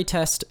regulatory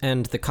test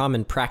and the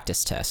common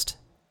practice test.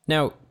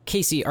 Now,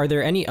 Casey, are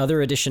there any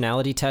other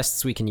additionality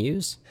tests we can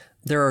use?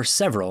 There are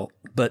several,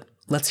 but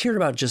let's hear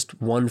about just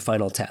one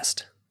final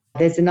test.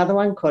 There's another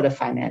one called a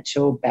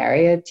financial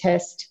barrier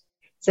test.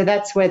 So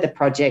that's where the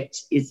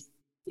project is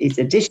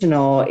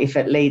additional if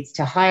it leads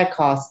to higher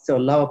costs or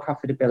lower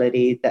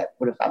profitability that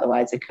would have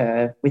otherwise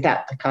occurred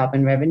without the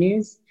carbon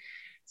revenues.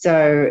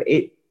 So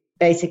it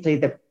basically,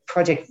 the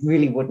project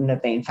really wouldn't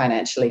have been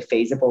financially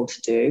feasible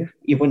to do.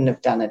 You wouldn't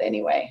have done it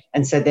anyway.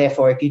 And so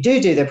therefore, if you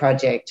do the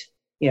project,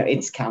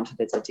 it's counted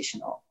as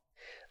additional.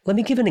 Let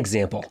me give an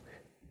example.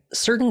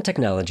 Certain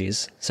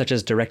technologies, such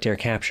as direct air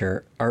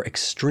capture, are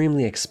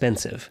extremely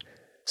expensive,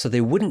 so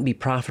they wouldn't be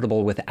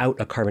profitable without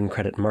a carbon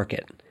credit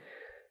market.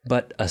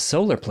 But a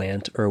solar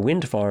plant or a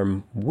wind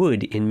farm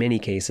would, in many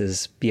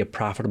cases, be a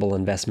profitable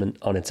investment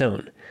on its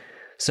own.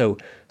 So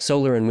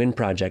solar and wind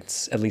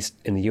projects, at least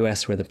in the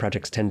US where the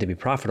projects tend to be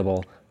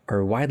profitable,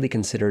 are widely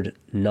considered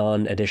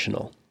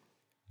non-additional.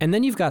 And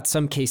then you've got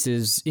some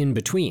cases in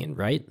between,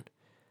 right?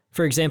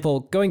 For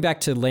example, going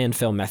back to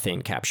landfill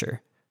methane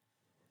capture.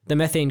 The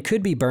methane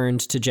could be burned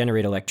to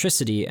generate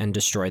electricity and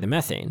destroy the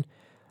methane,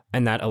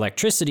 and that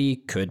electricity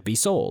could be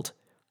sold.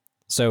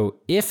 So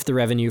if the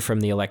revenue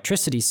from the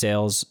electricity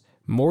sales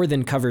more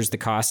than covers the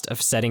cost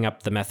of setting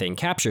up the methane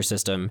capture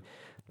system,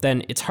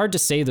 then it's hard to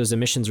say those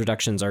emissions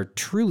reductions are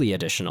truly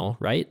additional,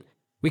 right?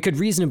 We could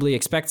reasonably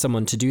expect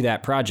someone to do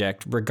that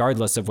project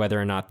regardless of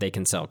whether or not they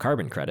can sell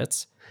carbon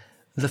credits.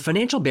 The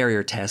financial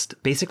barrier test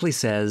basically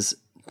says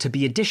to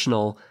be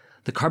additional,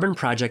 the carbon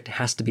project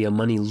has to be a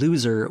money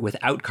loser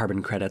without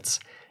carbon credits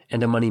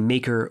and a money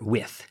maker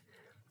with.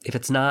 If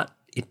it's not,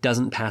 it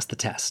doesn't pass the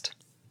test.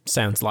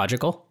 Sounds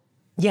logical.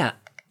 Yeah,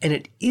 and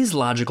it is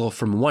logical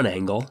from one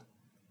angle,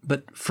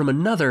 but from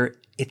another,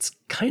 it's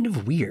kind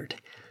of weird.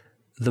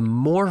 The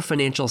more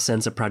financial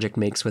sense a project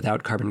makes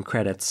without carbon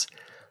credits,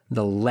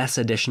 the less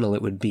additional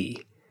it would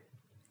be.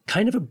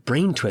 Kind of a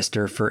brain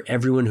twister for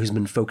everyone who's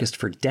been focused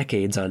for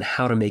decades on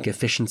how to make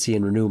efficiency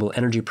and renewable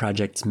energy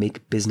projects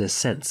make business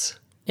sense.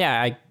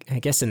 Yeah, I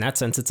guess in that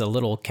sense it's a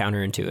little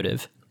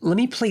counterintuitive. Let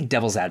me play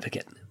devil's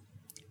advocate.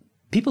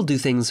 People do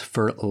things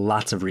for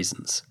lots of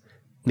reasons.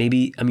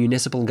 Maybe a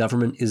municipal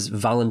government is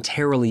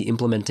voluntarily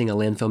implementing a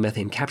landfill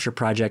methane capture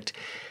project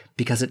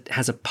because it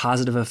has a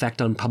positive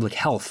effect on public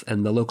health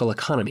and the local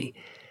economy.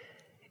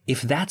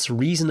 If that's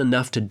reason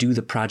enough to do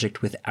the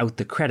project without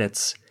the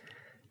credits,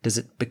 does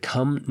it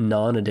become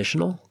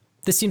non-additional?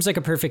 This seems like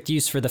a perfect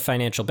use for the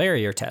financial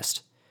barrier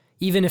test.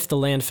 Even if the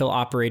landfill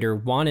operator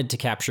wanted to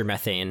capture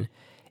methane,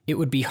 it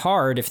would be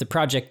hard if the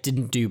project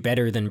didn't do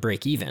better than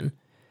break even.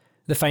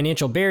 The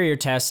financial barrier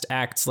test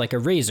acts like a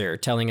razor,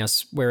 telling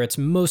us where it's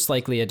most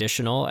likely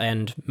additional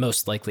and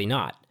most likely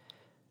not.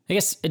 I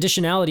guess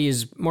additionality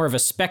is more of a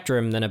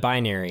spectrum than a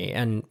binary,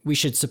 and we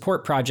should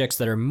support projects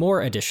that are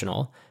more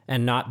additional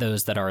and not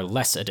those that are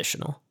less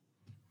additional.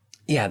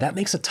 Yeah, that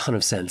makes a ton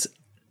of sense.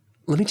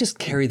 Let me just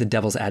carry the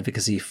devil's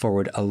advocacy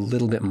forward a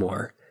little bit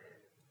more.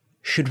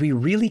 Should we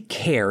really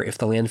care if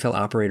the landfill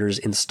operators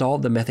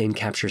installed the methane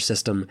capture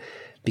system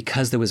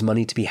because there was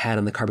money to be had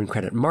in the carbon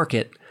credit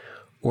market,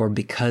 or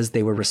because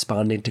they were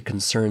responding to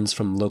concerns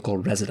from local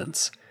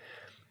residents,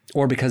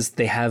 or because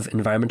they have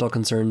environmental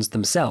concerns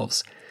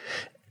themselves?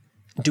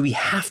 Do we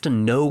have to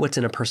know what's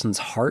in a person's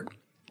heart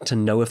to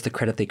know if the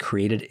credit they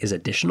created is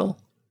additional?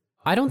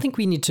 I don't think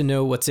we need to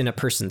know what's in a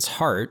person's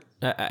heart.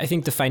 I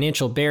think the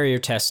financial barrier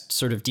test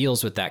sort of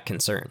deals with that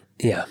concern.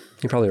 Yeah,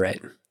 you're probably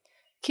right.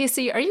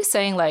 Casey, are you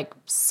saying,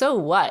 so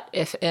what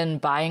if in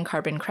buying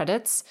carbon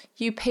credits,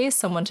 you pay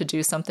someone to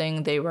do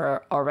something they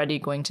were already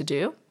going to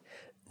do?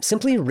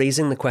 Simply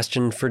raising the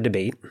question for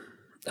debate.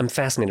 I'm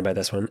fascinated by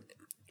this one.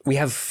 We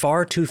have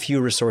far too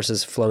few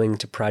resources flowing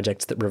to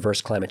projects that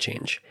reverse climate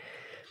change.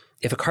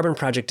 If a carbon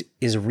project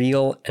is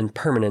real and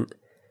permanent,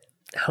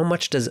 how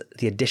much does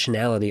the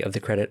additionality of the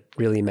credit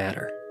really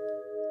matter?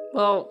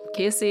 Well,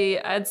 Casey,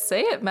 I'd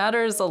say it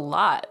matters a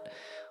lot.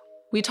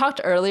 We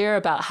talked earlier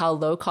about how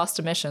low-cost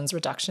emissions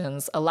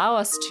reductions allow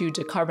us to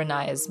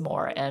decarbonize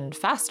more and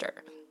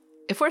faster.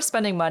 If we're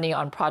spending money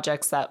on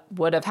projects that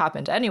would have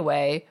happened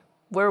anyway,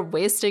 we're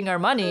wasting our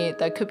money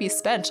that could be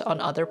spent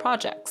on other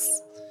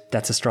projects.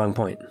 That's a strong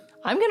point.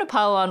 I'm going to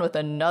pile on with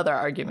another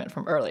argument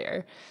from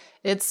earlier.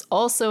 It's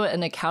also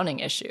an accounting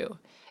issue.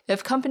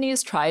 If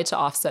companies try to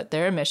offset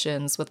their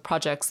emissions with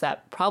projects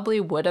that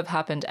probably would have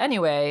happened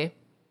anyway,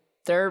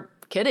 they're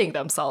kidding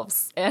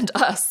themselves and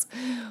us.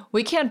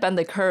 We can't bend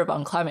the curve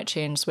on climate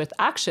change with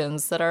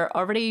actions that are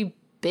already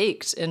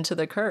baked into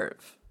the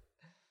curve.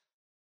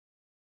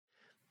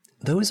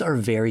 Those are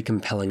very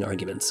compelling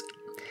arguments.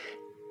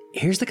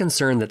 Here's the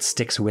concern that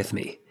sticks with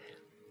me.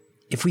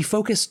 If we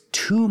focus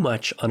too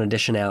much on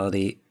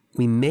additionality,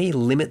 we may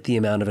limit the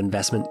amount of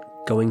investment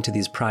going to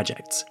these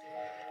projects.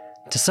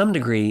 To some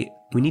degree,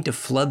 we need to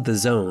flood the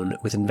zone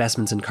with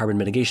investments in carbon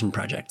mitigation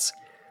projects.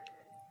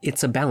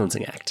 It's a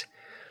balancing act.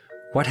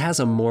 What has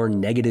a more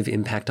negative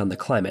impact on the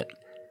climate?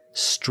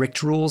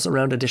 Strict rules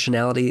around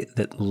additionality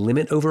that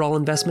limit overall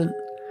investment,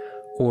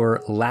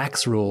 or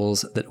lax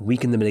rules that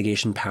weaken the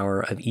mitigation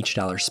power of each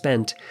dollar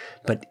spent,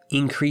 but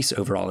increase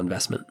overall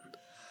investment?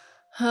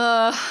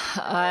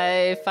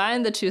 I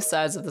find the two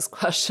sides of this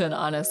question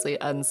honestly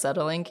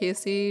unsettling,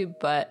 Casey,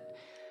 but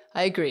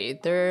I agree,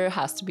 there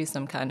has to be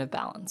some kind of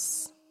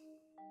balance.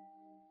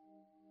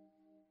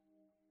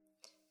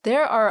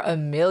 There are a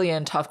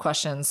million tough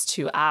questions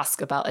to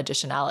ask about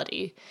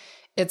additionality.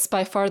 It's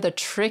by far the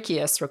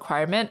trickiest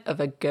requirement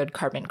of a good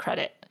carbon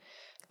credit.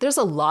 There's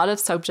a lot of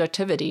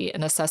subjectivity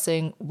in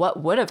assessing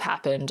what would have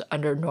happened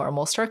under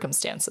normal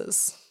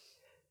circumstances.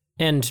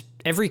 And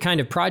every kind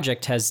of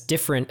project has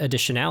different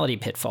additionality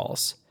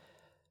pitfalls.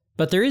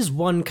 But there is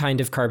one kind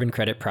of carbon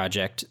credit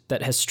project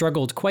that has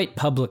struggled quite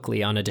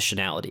publicly on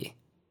additionality: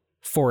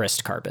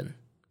 forest carbon.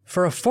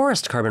 For a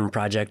forest carbon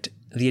project,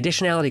 The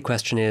additionality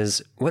question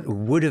is, what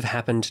would have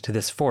happened to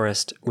this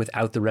forest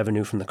without the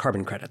revenue from the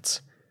carbon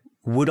credits?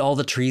 Would all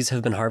the trees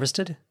have been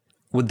harvested?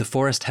 Would the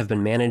forest have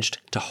been managed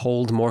to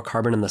hold more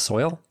carbon in the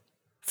soil?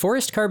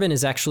 Forest carbon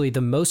is actually the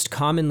most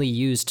commonly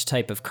used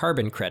type of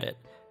carbon credit,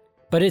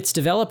 but it's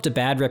developed a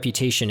bad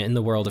reputation in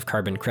the world of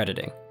carbon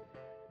crediting.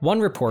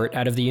 One report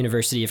out of the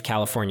University of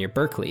California,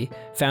 Berkeley,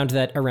 found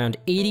that around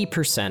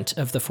 80%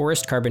 of the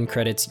forest carbon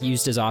credits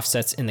used as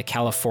offsets in the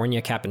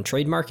California cap and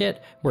trade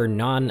market were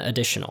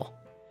non-additional.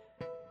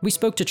 We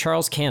spoke to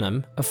Charles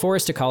Canham, a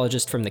forest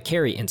ecologist from the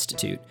Cary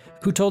Institute,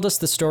 who told us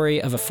the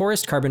story of a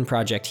forest carbon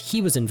project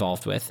he was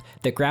involved with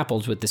that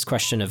grappled with this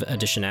question of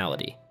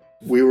additionality.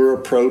 We were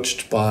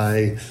approached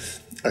by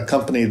a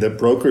company that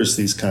brokers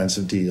these kinds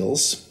of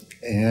deals,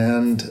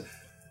 and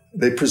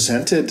they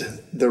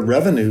presented the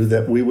revenue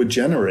that we would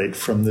generate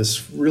from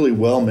this really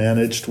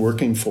well-managed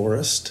working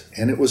forest,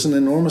 and it was an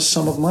enormous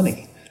sum of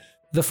money.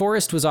 The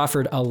forest was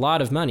offered a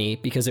lot of money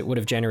because it would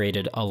have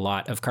generated a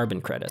lot of carbon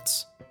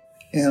credits.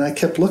 And I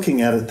kept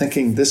looking at it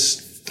thinking,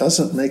 this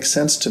doesn't make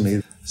sense to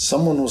me.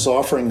 Someone was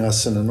offering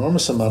us an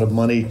enormous amount of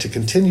money to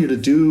continue to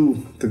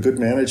do the good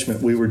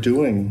management we were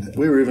doing.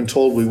 We were even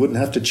told we wouldn't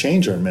have to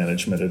change our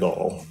management at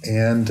all.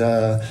 And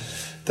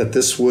that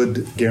this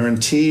would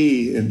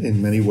guarantee,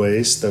 in many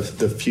ways,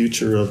 the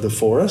future of the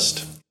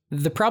forest.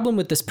 The problem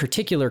with this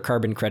particular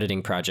carbon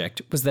crediting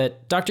project was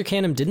that Dr.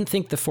 Canham didn't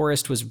think the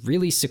forest was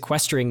really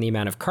sequestering the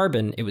amount of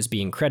carbon it was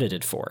being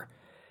credited for.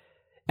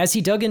 As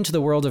he dug into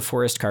the world of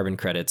forest carbon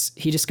credits,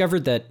 he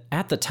discovered that,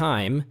 at the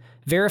time,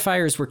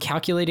 verifiers were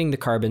calculating the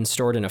carbon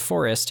stored in a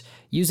forest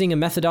using a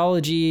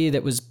methodology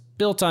that was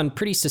built on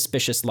pretty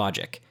suspicious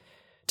logic.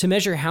 To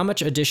measure how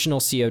much additional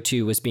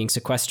CO2 was being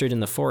sequestered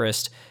in the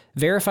forest,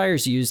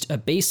 verifiers used a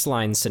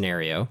baseline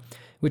scenario,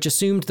 which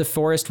assumed the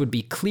forest would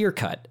be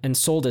clear-cut and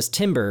sold as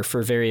timber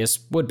for various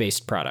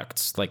wood-based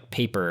products, like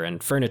paper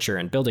and furniture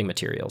and building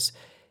materials,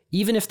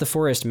 even if the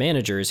forest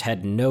managers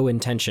had no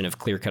intention of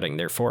clear-cutting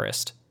their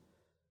forest.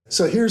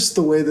 So here's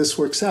the way this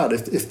works out.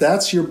 If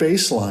that's your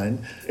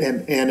baseline,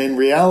 and in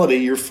reality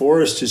your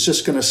forest is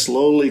just going to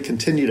slowly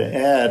continue to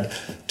add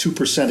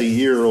 2% a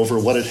year over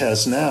what it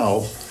has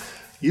now,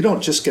 you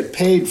don't just get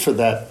paid for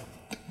that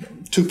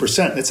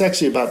 2%. It's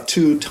actually about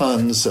 2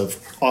 tons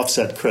of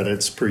offset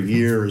credits per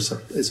year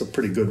is a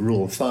pretty good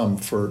rule of thumb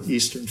for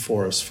eastern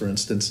forests, for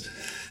instance.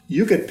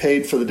 You get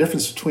paid for the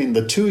difference between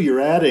the 2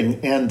 you're adding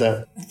and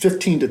the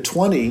 15 to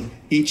 20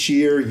 each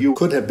year you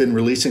could have been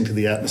releasing to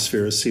the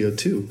atmosphere as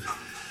CO2.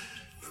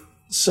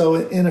 So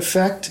in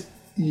effect,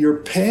 you're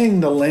paying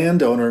the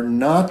landowner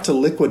not to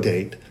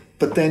liquidate,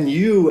 but then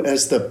you,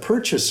 as the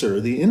purchaser,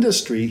 the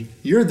industry,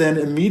 you're then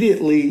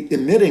immediately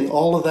emitting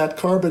all of that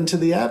carbon to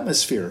the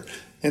atmosphere.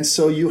 And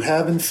so you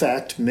have, in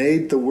fact,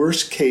 made the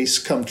worst case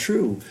come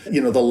true.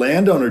 The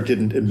landowner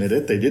didn't emit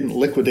it, they didn't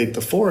liquidate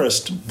the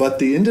forest, but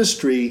the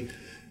industry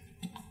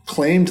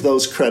claimed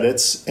those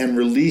credits and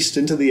released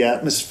into the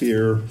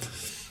atmosphere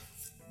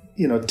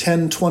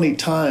 10, 20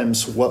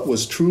 times what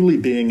was truly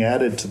being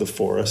added to the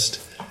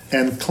forest,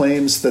 and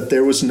claims that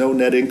there was no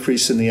net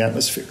increase in the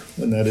atmosphere.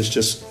 And that is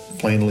just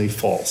plainly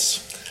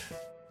false.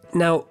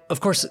 Now,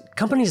 of course,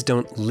 companies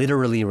don't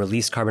literally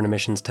release carbon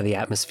emissions to the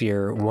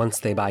atmosphere once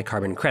they buy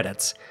carbon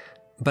credits.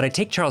 But I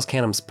take Charles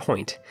Canham's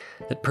point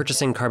that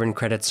purchasing carbon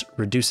credits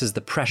reduces the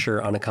pressure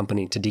on a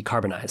company to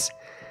decarbonize.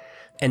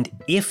 And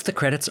if the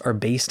credits are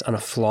based on a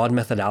flawed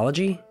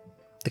methodology,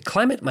 the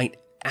climate might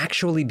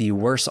actually be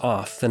worse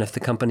off than if the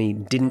company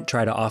didn't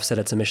try to offset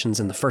its emissions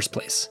in the first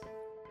place.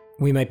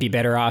 We might be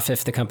better off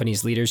if the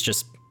company's leaders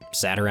just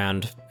sat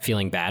around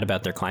feeling bad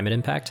about their climate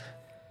impact?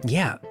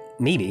 Yeah,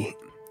 maybe.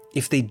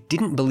 If they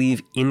didn't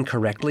believe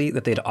incorrectly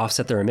that they'd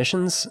offset their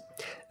emissions,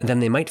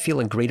 then they might feel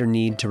a greater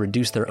need to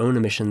reduce their own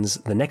emissions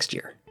the next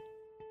year.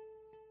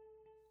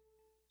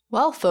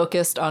 While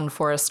focused on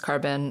forest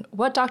carbon,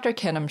 what Dr.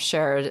 Canham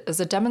shared is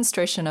a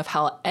demonstration of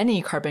how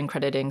any carbon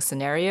crediting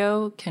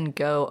scenario can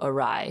go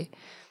awry.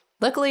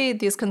 Luckily,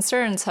 these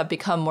concerns have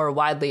become more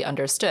widely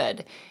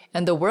understood,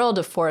 and the world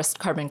of forest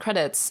carbon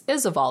credits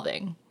is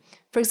evolving.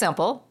 For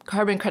example,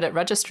 carbon credit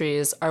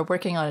registries are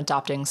working on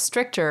adopting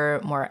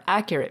stricter, more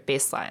accurate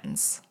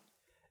baselines.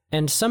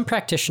 And some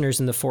practitioners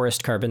in the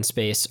forest carbon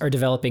space are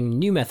developing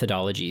new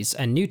methodologies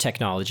and new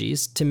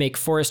technologies to make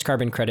forest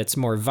carbon credits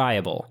more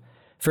viable.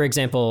 For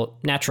example,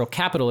 Natural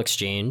Capital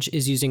Exchange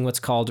is using what's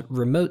called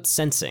remote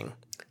sensing.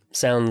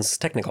 Sounds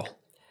technical.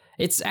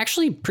 It's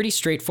actually pretty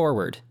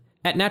straightforward.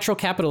 At Natural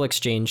Capital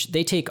Exchange,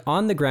 they take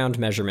on-the-ground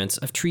measurements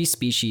of tree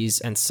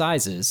species and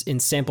sizes in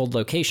sampled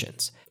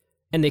locations,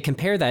 and they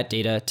compare that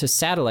data to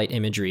satellite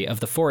imagery of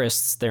the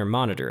forests they're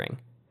monitoring.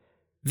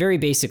 Very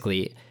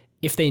basically,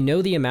 if they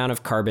know the amount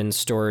of carbon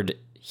stored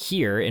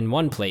here in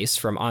one place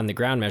from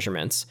on-the-ground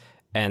measurements,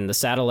 and the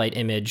satellite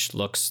image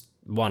looks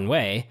one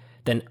way,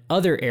 then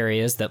other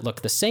areas that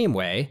look the same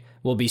way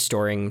will be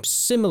storing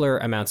similar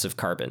amounts of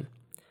carbon.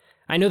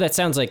 I know that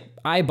sounds like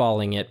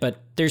eyeballing it,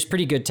 but there's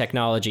pretty good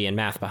technology and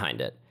math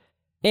behind it.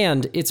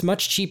 And it's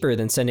much cheaper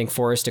than sending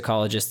forest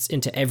ecologists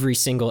into every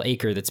single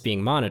acre that's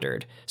being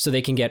monitored, so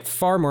they can get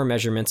far more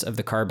measurements of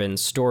the carbon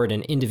stored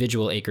in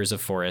individual acres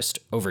of forest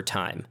over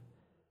time.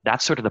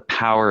 That's sort of the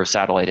power of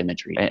satellite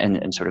imagery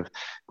and sort of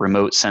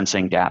remote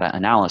sensing data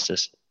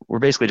analysis. We're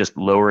basically just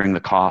lowering the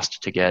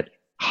cost to get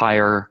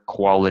higher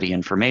quality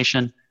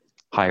information,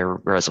 higher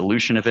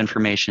resolution of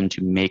information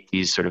to make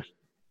these sort of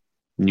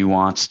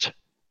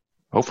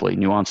hopefully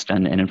nuanced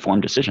and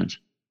informed decisions.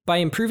 By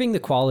improving the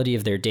quality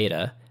of their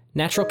data,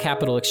 Natural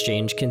Capital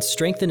Exchange can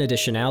strengthen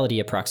additionality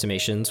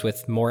approximations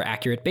with more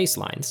accurate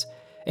baselines,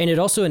 and it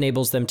also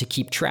enables them to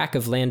keep track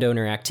of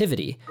landowner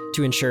activity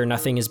to ensure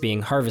nothing is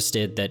being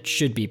harvested that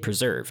should be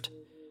preserved.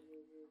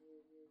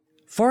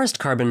 Forest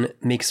carbon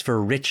makes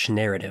for rich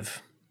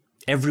narrative.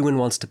 Everyone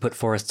wants to put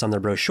forests on their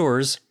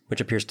brochures, which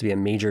appears to be a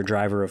major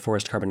driver of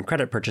forest carbon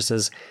credit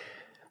purchases,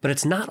 but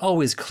it's not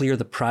always clear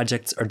the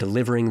projects are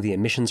delivering the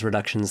emissions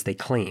reductions they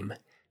claim.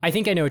 I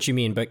think I know what you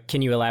mean, but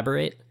can you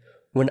elaborate?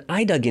 When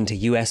I dug into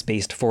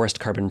US-based forest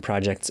carbon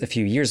projects a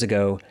few years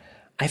ago,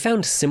 I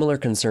found similar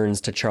concerns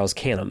to Charles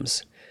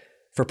Canham's.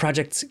 For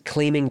projects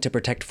claiming to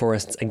protect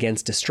forests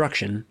against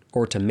destruction,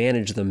 or to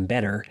manage them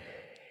better,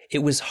 it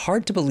was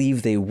hard to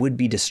believe they would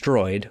be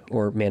destroyed,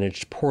 or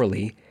managed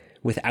poorly,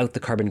 without the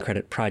carbon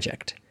credit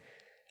project.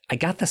 I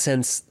got the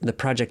sense the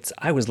projects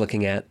I was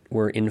looking at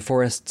were in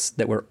forests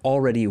that were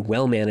already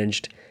well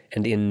managed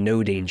and in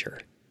no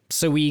danger.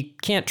 So we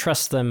can't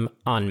trust them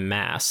en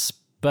masse,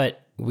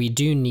 but we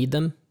do need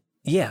them?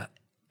 Yeah.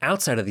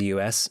 Outside of the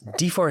US,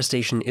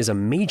 deforestation is a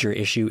major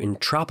issue in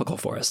tropical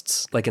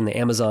forests, like in the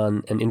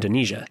Amazon and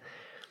Indonesia.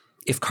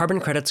 If carbon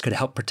credits could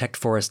help protect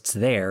forests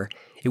there,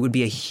 it would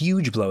be a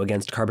huge blow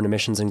against carbon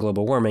emissions and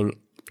global warming,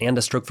 and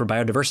a stroke for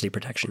biodiversity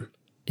protection.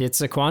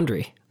 It's a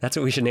quandary. That's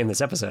what we should name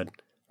this episode.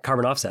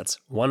 Carbon offsets,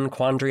 one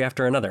quandary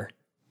after another.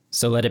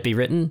 So let it be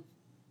written,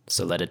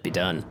 so let it be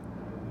done.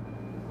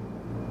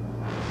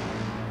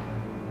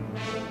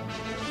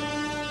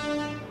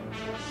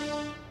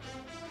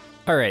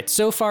 All right,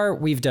 so far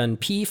we've done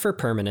P for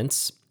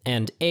permanence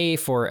and A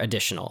for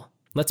additional.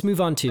 Let's move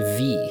on to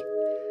V.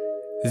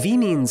 V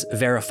means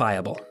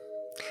verifiable.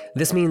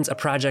 This means a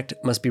project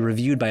must be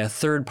reviewed by a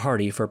third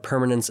party for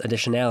permanence,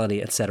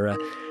 additionality, etc.,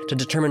 to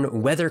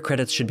determine whether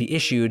credits should be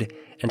issued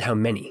and how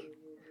many.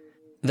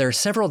 There are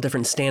several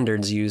different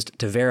standards used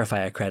to verify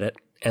a credit,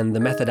 and the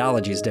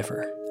methodologies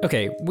differ.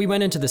 Okay, we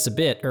went into this a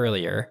bit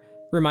earlier.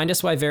 Remind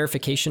us why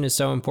verification is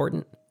so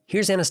important.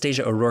 Here's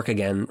Anastasia O'Rourke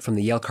again from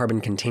the Yale Carbon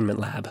Containment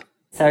Lab.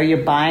 So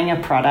you're buying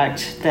a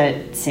product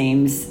that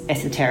seems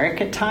esoteric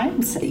at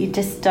times. You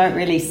just don't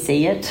really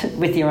see it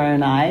with your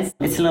own eyes.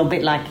 It's a little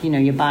bit like,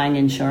 you're buying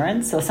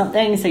insurance or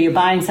something. So you're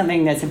buying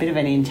something that's a bit of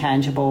an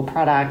intangible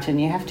product,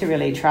 and you have to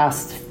really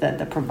trust that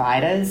the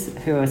providers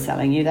who are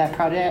selling you that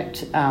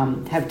product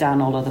have done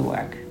all of the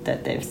work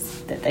that they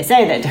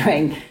say they're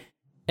doing.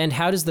 And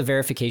how does the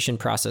verification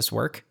process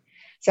work?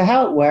 So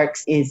how it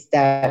works is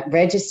that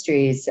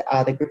registries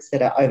are the groups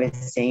that are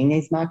overseeing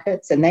these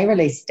markets, and they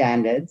release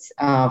standards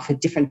for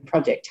different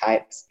project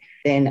types.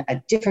 Then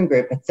a different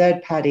group, a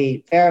third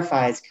party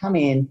verifiers, come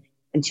in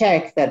and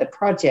check that the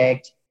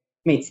project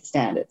meets the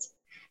standards.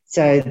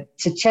 So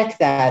to check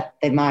that,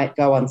 they might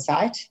go on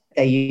site.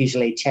 They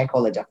usually check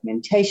all the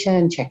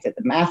documentation, check that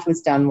the math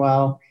was done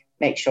well,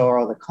 make sure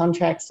all the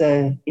contracts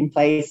are in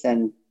place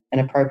and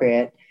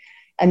appropriate.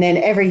 And then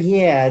every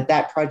year,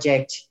 that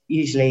project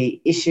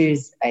usually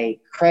issues a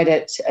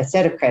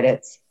set of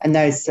credits, and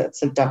those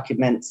sorts of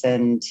documents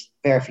and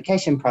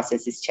verification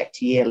process is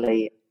checked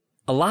yearly.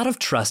 A lot of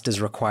trust is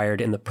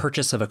required in the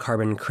purchase of a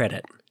carbon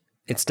credit.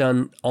 It's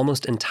done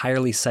almost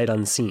entirely sight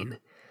unseen.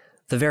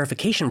 The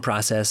verification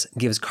process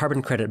gives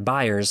carbon credit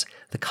buyers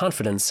the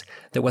confidence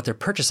that what they're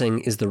purchasing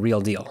is the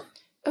real deal.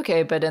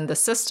 Okay, but in the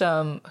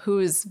system,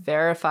 who's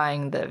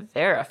verifying the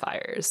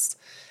verifiers?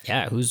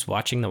 Yeah, who's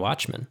watching the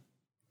watchmen?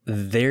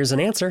 There's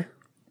an answer.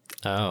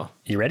 Oh.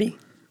 You ready?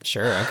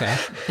 Sure, okay.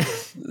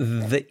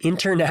 The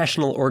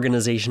International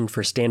Organization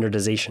for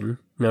Standardization,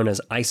 known as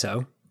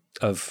ISO,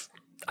 of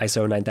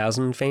ISO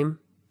 9000 fame.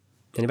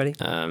 Anybody?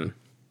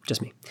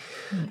 Just me.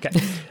 Okay.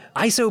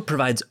 ISO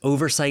provides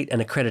oversight and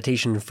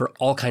accreditation for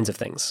all kinds of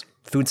things.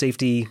 Food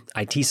safety,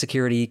 IT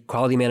security,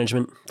 quality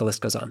management, the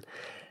list goes on.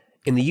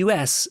 In the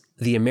US,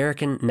 the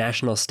American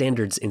National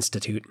Standards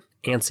Institute,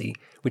 ANSI,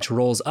 which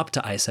rolls up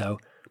to ISO,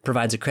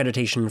 provides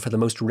accreditation for the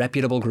most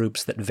reputable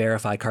groups that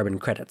verify carbon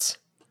credits.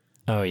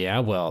 Oh, yeah?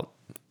 Well,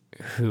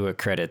 who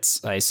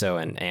accredits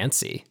ISO and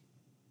ANSI?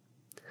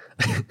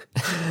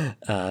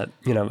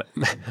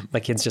 My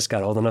kids just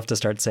got old enough to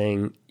start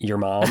saying your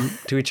mom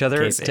to each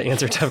other to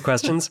answer tough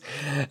questions.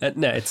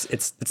 No,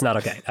 it's not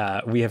okay.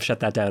 We have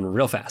shut that down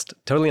real fast.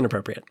 Totally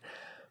inappropriate.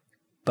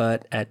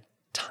 But at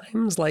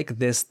times like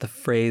this, the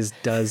phrase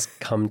does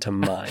come to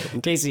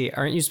mind. Casey,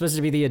 aren't you supposed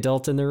to be the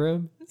adult in the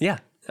room? Yeah,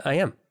 I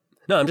am.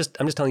 No, I'm just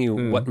telling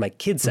you what my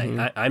kids say.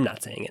 Mm-hmm. I'm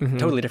not saying it. Mm-hmm.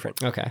 Totally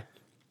different. Okay.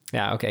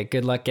 Yeah, okay.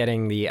 Good luck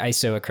getting the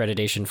ISO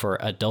accreditation for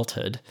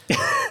adulthood.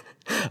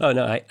 Oh,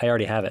 no, I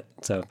already have it.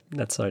 So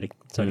that's already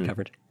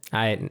covered.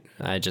 I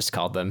just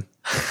called them.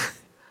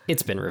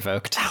 It's been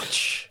revoked.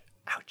 Ouch.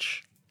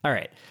 Ouch. All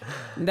right.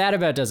 That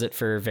about does it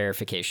for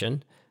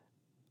verification.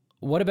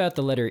 What about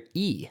the letter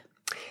E?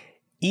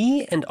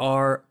 E and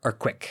R are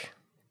quick.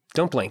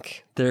 Don't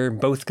blink. They're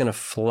both going to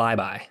fly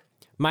by.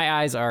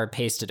 My eyes are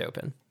pasted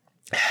open.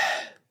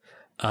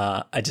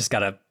 I just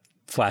got a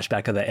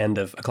flashback of the end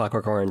of A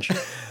Clockwork Orange.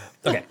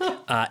 Okay.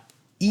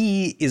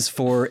 E is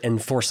for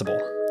enforceable,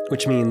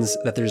 which means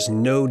that there's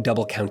no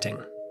double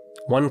counting.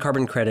 1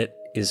 carbon credit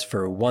is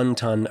for 1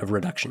 ton of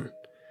reduction.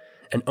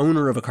 An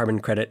owner of a carbon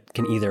credit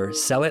can either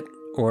sell it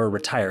or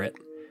retire it.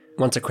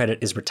 Once a credit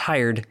is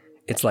retired,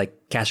 it's like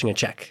cashing a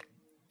check.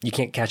 You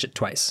can't cash it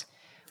twice.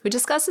 We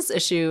discussed this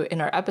issue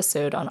in our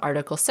episode on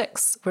Article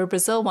 6, where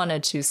Brazil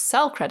wanted to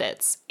sell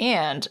credits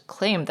and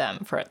claim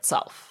them for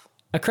itself.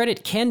 A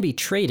credit can be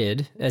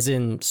traded, as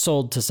in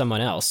sold to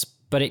someone else,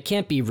 but it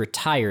can't be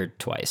retired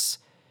twice.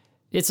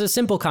 It's a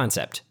simple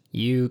concept.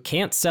 You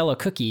can't sell a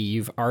cookie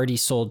you've already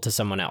sold to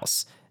someone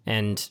else,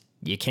 and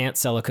you can't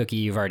sell a cookie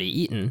you've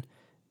already eaten,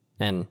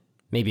 and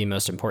maybe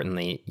most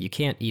importantly, you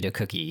can't eat a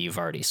cookie you've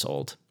already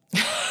sold.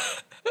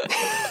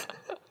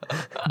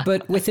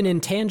 But with an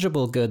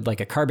intangible good like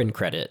a carbon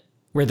credit,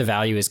 where the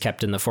value is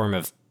kept in the form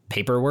of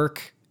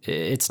paperwork,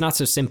 it's not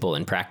so simple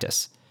in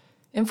practice.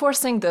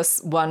 Enforcing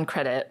this 1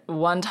 credit,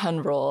 1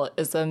 ton rule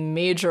is a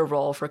major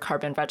role for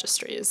carbon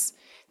registries.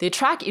 They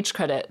track each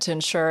credit to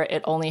ensure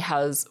it only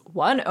has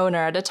 1 owner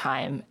at a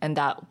time, and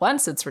that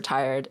once it's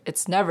retired,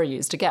 it's never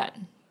used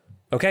again.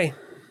 Okay,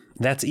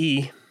 that's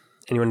E.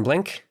 Anyone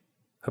blink?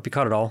 Hope you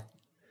caught it all.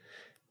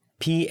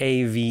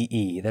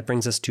 P-A-V-E. That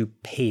brings us to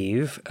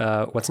pave.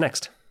 What's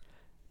next?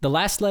 The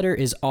last letter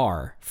is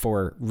R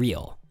for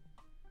real.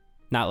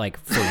 Not like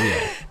for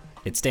real.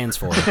 It stands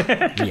for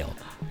real.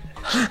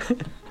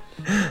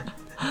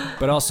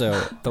 But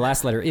also, the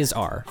last letter is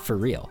R for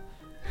real.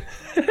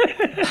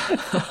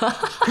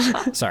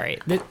 Sorry.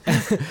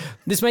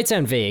 This might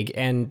sound vague,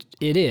 and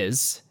it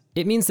is.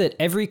 It means that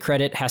every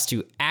credit has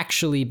to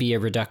actually be a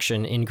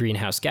reduction in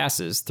greenhouse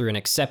gases through an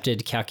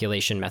accepted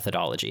calculation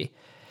methodology.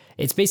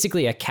 It's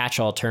basically a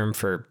catch-all term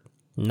for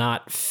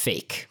not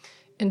fake.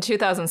 In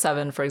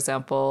 2007, for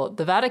example,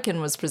 the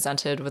Vatican was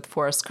presented with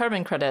forest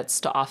carbon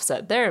credits to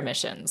offset their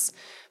emissions.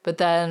 But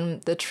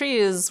then the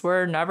trees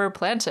were never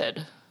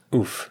planted.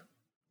 Oof.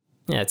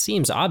 Yeah, it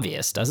seems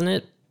obvious, doesn't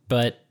it?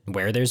 But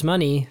where there's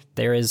money,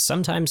 there is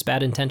sometimes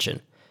bad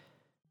intention.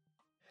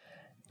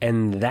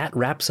 And that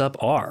wraps up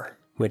R,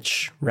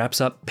 which wraps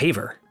up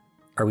paver.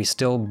 Are we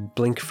still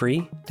blink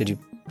free? Did you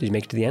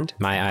make it to the end?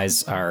 My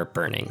eyes are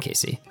burning,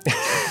 Casey.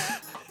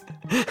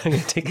 I'm gonna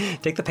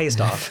take the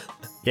paste off.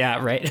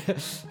 Yeah, right.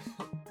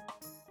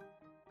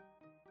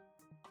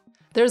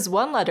 There's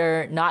one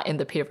letter not in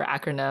the paver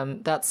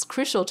acronym that's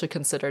crucial to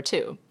consider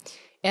too,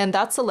 and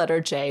that's the letter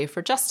J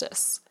for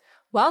justice.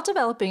 While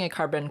developing a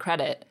carbon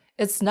credit,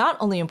 it's not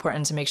only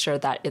important to make sure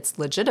that it's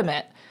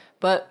legitimate,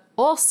 but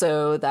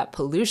also that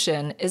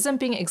pollution isn't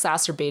being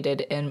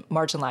exacerbated in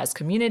marginalized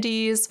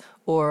communities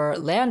or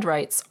land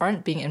rights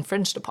aren't being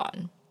infringed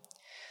upon.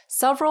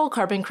 Several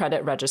carbon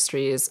credit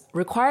registries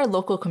require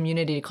local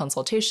community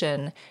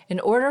consultation in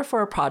order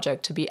for a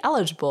project to be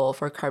eligible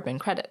for carbon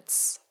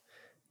credits.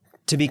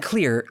 To be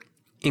clear,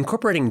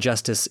 incorporating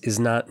justice is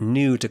not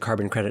new to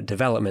carbon credit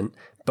development,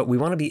 but we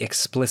want to be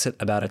explicit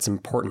about its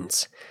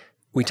importance.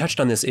 We touched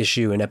on this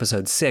issue in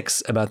episode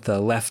 6 about the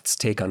left's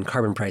take on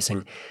carbon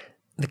pricing.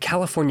 The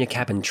California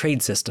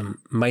cap-and-trade system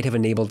might have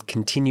enabled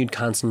continued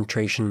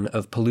concentration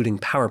of polluting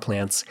power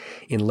plants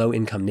in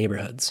low-income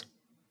neighborhoods.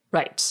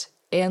 Right.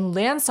 And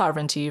land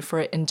sovereignty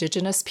for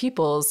indigenous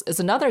peoples is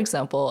another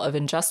example of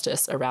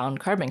injustice around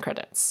carbon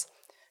credits.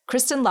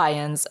 Kristen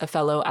Lyons, a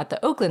fellow at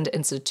the Oakland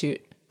Institute,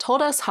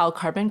 told us how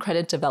carbon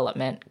credit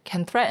development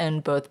can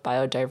threaten both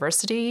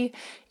biodiversity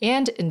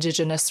and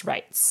indigenous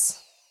rights.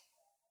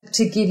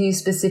 To give you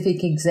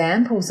specific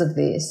examples of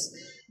this,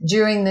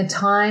 during the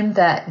time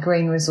that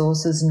Green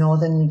Resources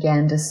Northern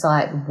Uganda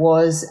site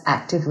was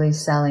actively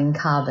selling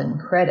carbon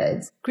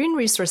credits. Green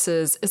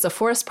Resources is a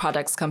forest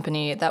products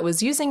company that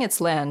was using its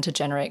land to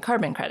generate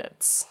carbon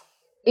credits.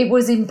 It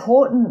was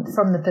important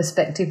from the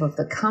perspective of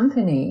the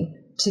company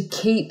to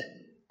keep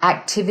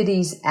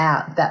activities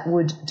out that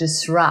would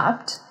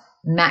disrupt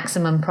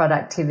maximum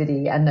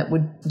productivity and that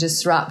would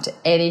disrupt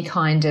any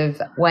kind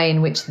of way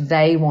in which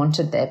they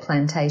wanted their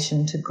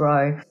plantation to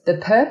grow. The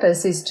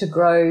purpose is to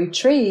grow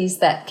trees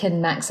that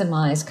can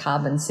maximize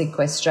carbon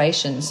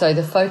sequestration. So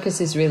the focus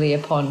is really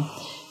upon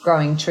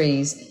growing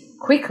trees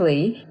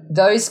quickly.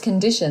 Those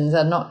conditions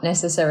are not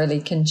necessarily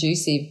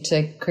conducive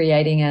to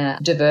creating a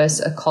diverse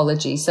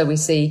ecology. So we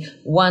see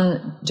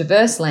one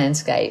diverse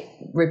landscape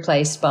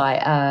replaced by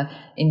a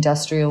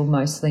industrial,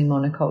 mostly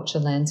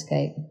monoculture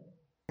landscape.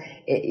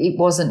 It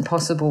wasn't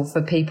possible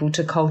for people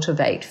to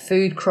cultivate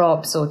food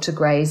crops or to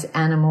graze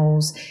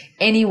animals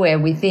anywhere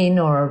within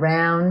or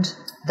around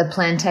the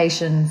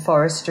plantation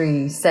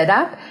forestry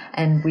setup.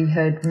 And we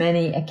heard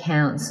many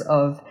accounts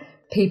of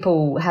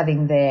people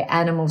having their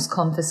animals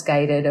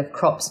confiscated, of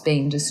crops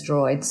being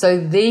destroyed. So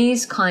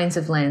these kinds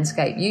of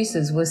landscape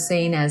uses were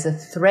seen as a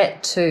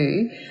threat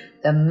to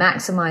the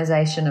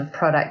maximization of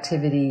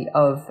productivity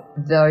of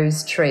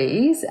those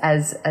trees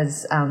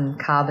as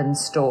carbon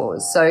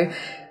stores. So,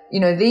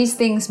 these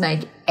things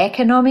make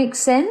economic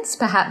sense.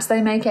 Perhaps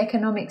they make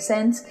economic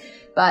sense,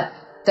 but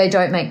they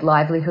don't make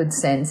livelihood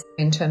sense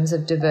in terms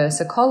of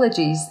diverse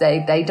ecologies.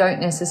 They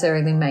don't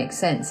necessarily make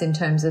sense in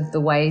terms of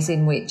the ways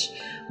in which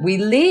we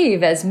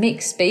live as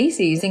mixed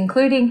species,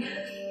 including,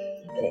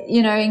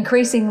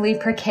 increasingly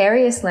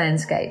precarious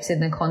landscapes in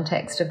the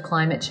context of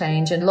climate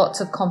change and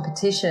lots of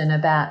competition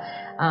about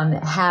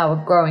how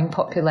growing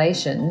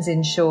populations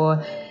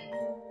ensure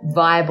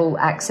viable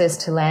access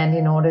to land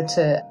in order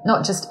to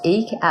not just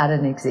eke out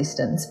an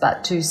existence,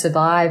 but to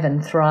survive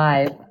and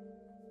thrive.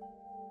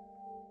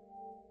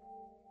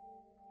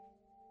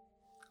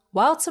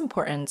 While it's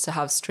important to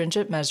have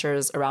stringent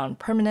measures around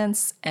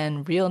permanence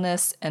and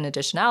realness and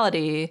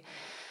additionality,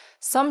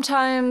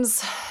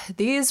 sometimes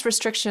these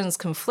restrictions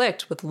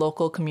conflict with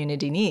local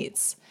community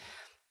needs.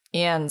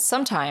 And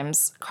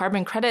sometimes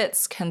carbon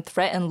credits can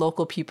threaten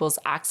local people's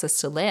access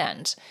to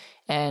land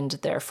and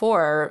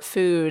therefore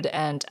food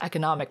and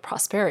economic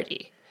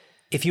prosperity.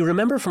 If you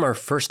remember from our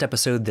first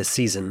episode this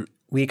season,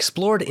 we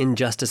explored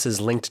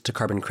injustices linked to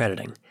carbon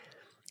crediting.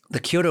 The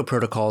Kyoto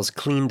Protocol's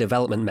Clean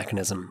Development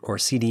Mechanism, or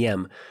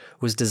CDM,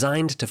 was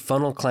designed to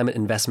funnel climate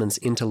investments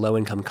into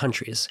low-income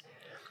countries.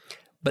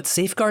 But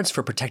safeguards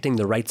for protecting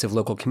the rights of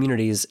local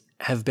communities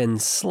have been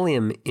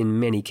slim in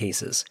many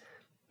cases.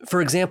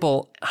 For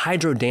example,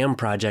 hydro dam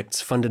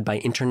projects funded by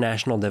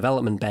international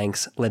development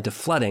banks led to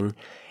flooding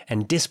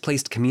and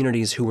displaced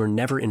communities who were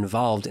never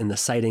involved in the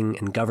siting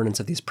and governance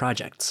of these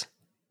projects.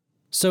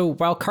 So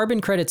while carbon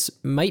credits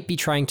might be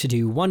trying to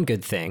do one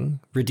good thing,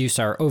 reduce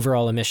our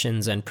overall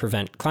emissions and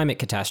prevent climate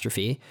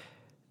catastrophe,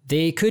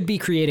 they could be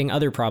creating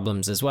other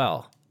problems as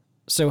well.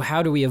 So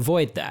how do we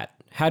avoid that?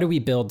 How do we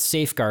build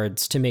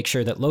safeguards to make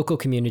sure that local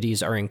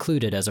communities are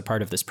included as a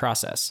part of this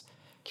process?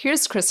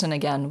 Here's Kristen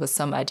again with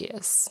some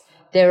ideas.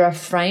 There are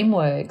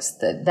frameworks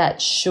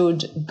that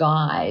should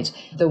guide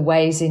the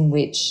ways in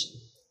which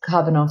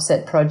carbon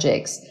offset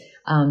projects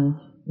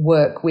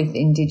work with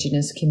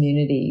Indigenous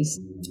communities.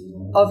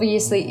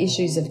 Obviously,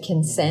 issues of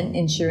consent,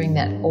 ensuring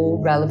that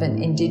all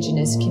relevant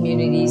Indigenous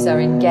communities are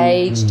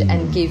engaged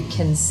and give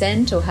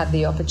consent or have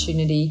the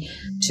opportunity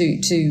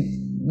to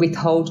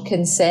withhold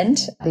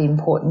consent. The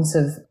importance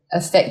of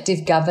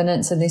effective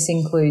governance, and this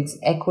includes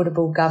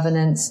equitable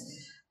governance.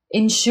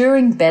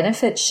 Ensuring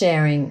benefit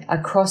sharing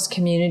across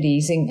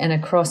communities and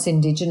across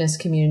Indigenous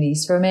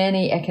communities from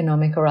any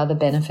economic or other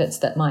benefits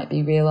that might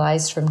be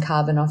realised from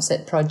carbon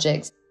offset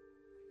projects.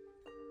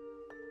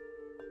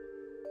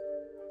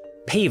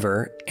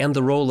 Paver and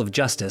the role of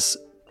justice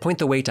point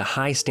the way to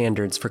high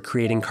standards for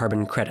creating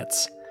carbon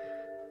credits.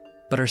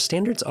 But are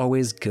standards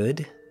always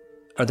good?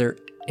 Are there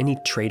any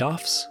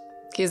trade-offs?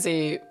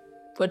 Kizzy,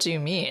 what do you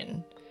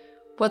mean?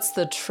 What's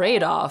the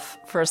trade-off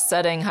for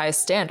setting high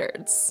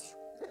standards?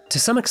 To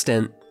some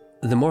extent,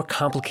 the more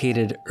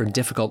complicated or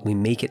difficult we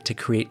make it to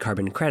create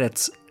carbon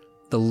credits,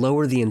 the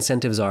lower the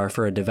incentives are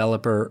for a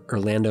developer or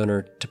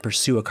landowner to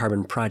pursue a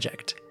carbon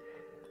project.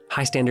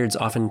 High standards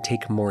often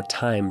take more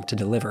time to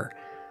deliver.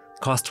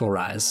 Cost will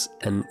rise,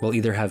 and we'll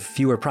either have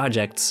fewer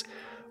projects,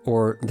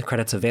 or the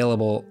credits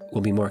available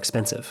will be more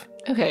expensive.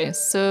 Okay,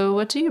 so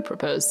what do you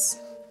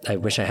propose? I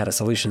wish I had a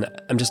solution.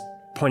 I'm just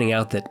pointing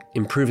out that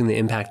improving the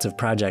impacts of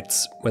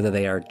projects, whether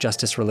they are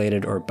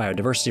justice-related or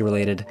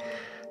biodiversity-related,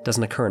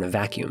 doesn't occur in a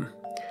vacuum.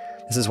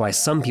 This is why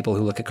some people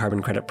who look at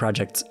carbon credit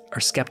projects are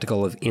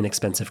skeptical of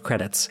inexpensive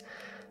credits.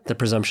 The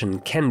presumption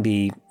can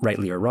be,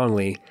 rightly or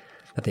wrongly,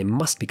 that they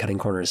must be cutting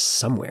corners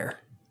somewhere.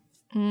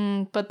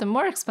 But the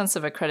more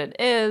expensive a credit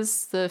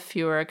is, the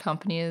fewer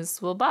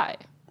companies will buy.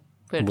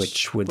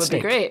 Which would be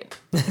great.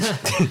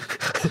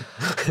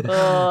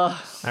 All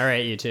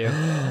right, you two.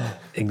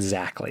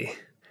 Exactly.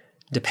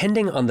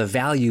 Depending on the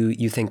value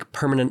you think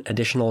permanent,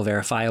 additional,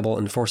 verifiable,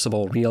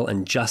 enforceable, real,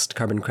 and just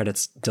carbon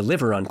credits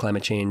deliver on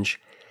climate change,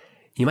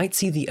 you might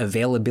see the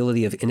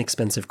availability of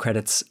inexpensive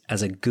credits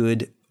as a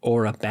good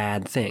or a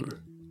bad thing.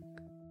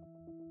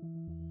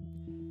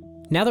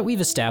 Now that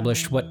we've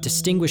established what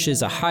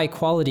distinguishes a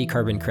high-quality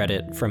carbon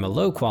credit from a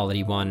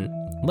low-quality one,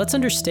 let's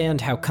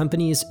understand how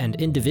companies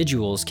and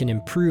individuals can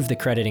improve the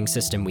crediting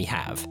system we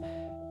have,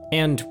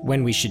 and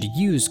when we should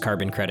use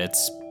carbon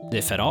credits,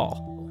 if at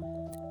all.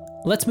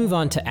 Let's move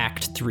on to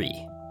Act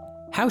 3.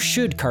 How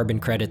should carbon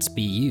credits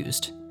be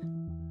used?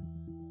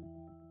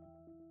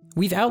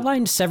 We've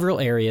outlined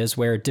several areas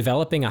where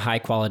developing a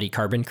high-quality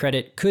carbon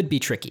credit could be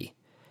tricky.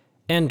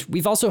 And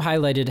we've also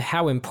highlighted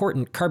how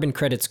important carbon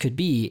credits could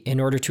be in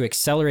order to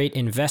accelerate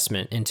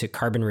investment into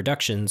carbon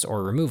reductions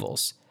or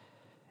removals.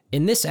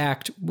 In this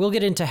act, we'll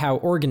get into how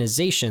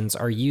organizations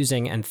are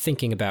using and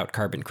thinking about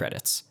carbon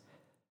credits.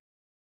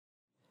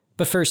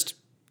 But first,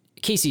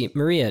 Casey,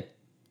 Maria,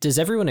 does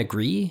everyone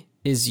agree?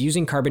 Is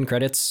using carbon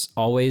credits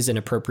always an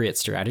appropriate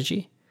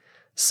strategy?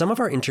 Some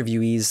of our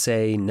interviewees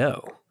say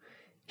no.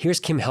 Here's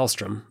Kim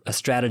Hellstrom, a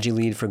strategy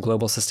lead for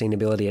global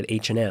sustainability at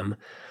H&M,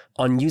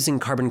 on using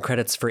carbon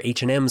credits for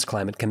H&M's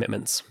climate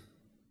commitments.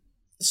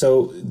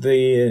 So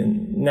the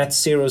net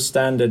zero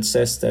standard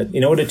says that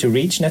in order to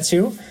reach net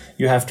zero,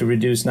 you have to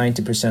reduce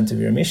 90% of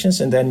your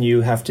emissions, and then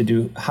you have to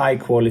do high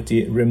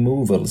quality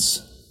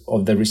removals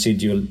of the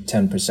residual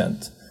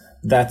 10%.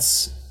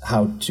 That's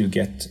how to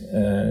get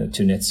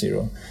to net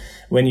zero.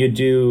 When you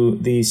do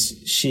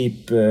these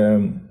cheap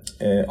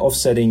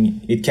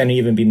offsetting, it can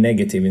even be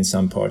negative in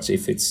some parts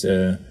if it's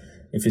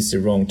the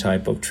wrong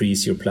type of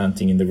trees you're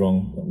planting in the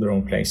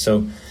wrong place.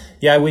 So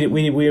yeah,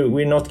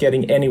 we're not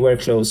getting anywhere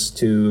close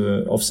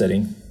to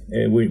offsetting.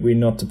 We're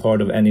not a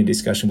part of any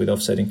discussion with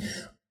offsetting.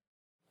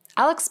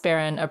 Alex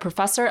Barron, a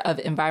professor of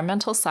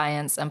environmental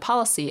science and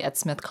policy at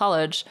Smith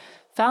College,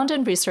 found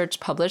in research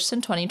published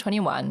in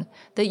 2021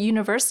 that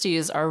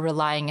universities are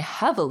relying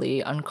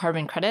heavily on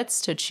carbon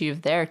credits to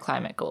achieve their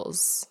climate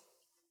goals.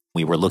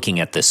 We were looking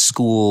at the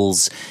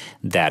schools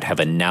that have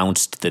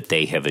announced that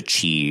they have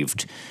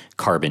achieved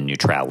carbon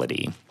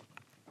neutrality.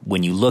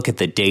 When you look at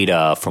the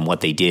data from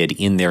what they did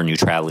in their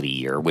neutrality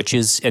year, which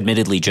is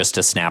admittedly just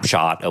a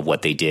snapshot of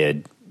what they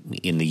did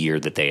in the year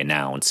that they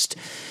announced,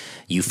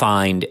 you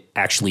find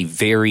actually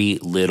very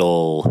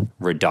little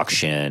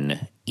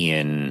reduction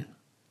in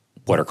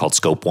what are called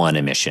Scope 1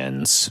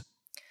 emissions.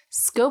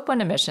 Scope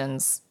 1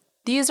 emissions.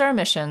 These are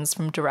emissions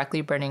from directly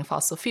burning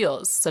fossil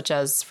fuels, such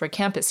as for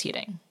campus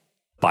heating.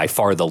 By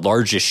far the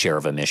largest share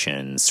of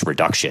emissions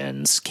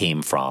reductions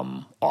came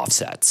from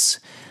offsets.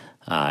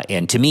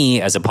 And to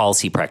me, as a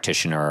policy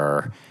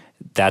practitioner,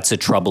 that's a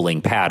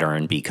troubling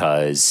pattern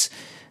because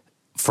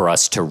for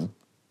us to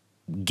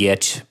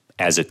get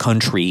as a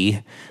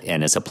country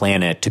and as a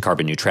planet to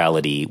carbon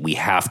neutrality, we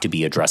have to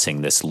be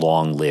addressing this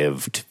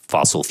long-lived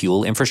fossil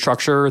fuel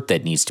infrastructure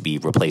that needs to be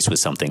replaced with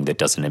something that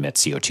doesn't emit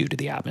CO2 to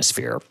the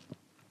atmosphere.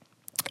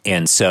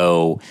 And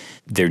so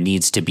there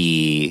needs to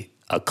be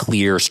a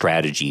clear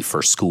strategy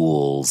for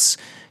schools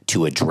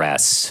to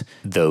address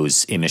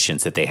those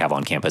emissions that they have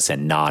on campus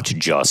and not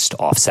just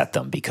offset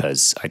them,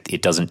 because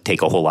it doesn't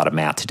take a whole lot of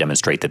math to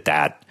demonstrate that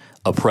that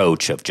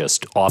approach of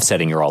just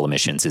offsetting your all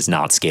emissions is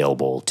not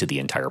scalable to the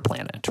entire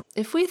planet.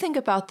 If we think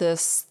about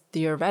this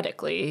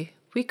theoretically,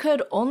 we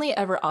could only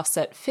ever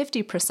offset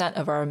 50%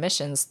 of our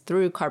emissions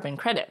through carbon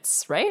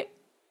credits, right?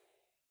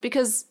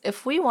 Because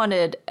if we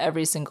wanted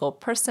every single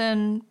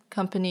person,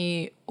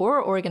 company,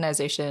 or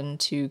organization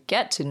to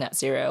get to net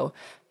zero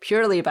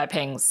purely by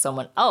paying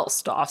someone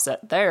else to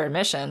offset their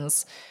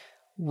emissions,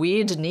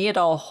 we'd need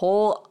a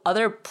whole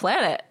other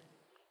planet.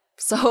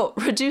 So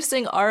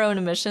reducing our own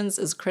emissions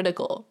is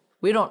critical.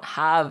 We don't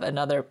have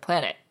another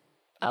planet,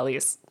 at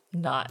least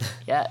not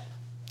yet.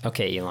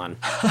 Okay, Elon.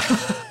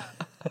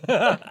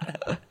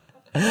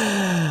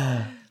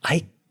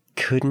 I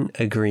couldn't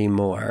agree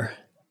more.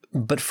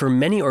 But for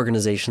many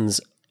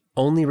organizations,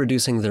 only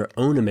reducing their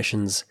own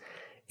emissions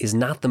is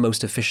not the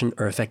most efficient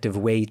or effective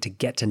way to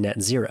get to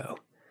net zero.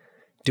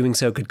 Doing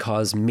so could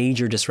cause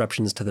major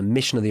disruptions to the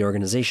mission of the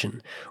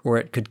organization, or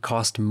it could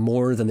cost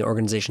more than the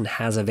organization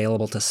has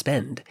available to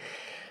spend.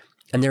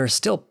 And there are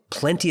still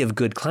plenty of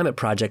good climate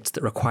projects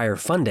that require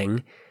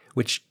funding,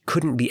 which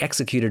couldn't be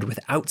executed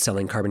without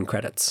selling carbon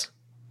credits.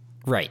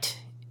 Right.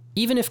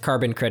 Even if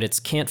carbon credits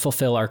can't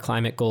fulfill our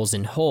climate goals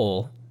in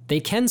whole, they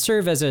can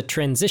serve as a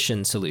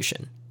transition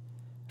solution.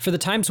 For the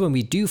times when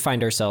we do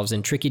find ourselves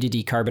in tricky to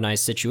decarbonize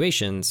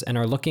situations and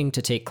are looking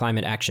to take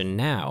climate action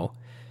now,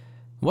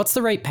 what's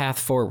the right path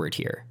forward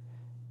here?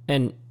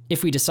 And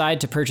if we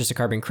decide to purchase a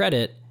carbon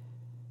credit,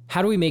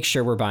 how do we make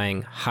sure we're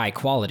buying high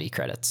quality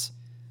credits?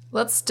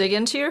 Let's dig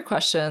into your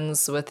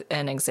questions with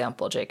an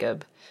example,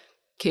 Jacob.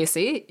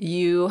 Casey,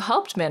 you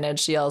helped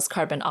manage Yale's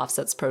carbon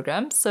offsets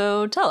program,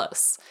 so tell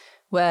us,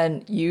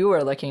 when you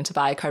were looking to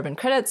buy carbon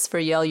credits for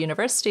Yale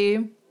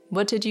University,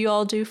 what did you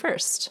all do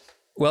first?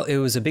 Well, it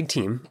was a big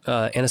team.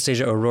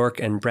 Anastasia O'Rourke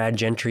and Brad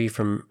Gentry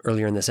from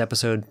earlier in this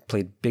episode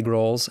played big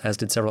roles, as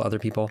did several other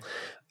people.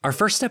 Our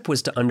first step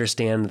was to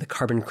understand the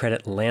carbon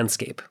credit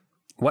landscape.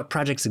 What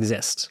projects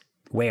exist?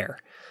 Where?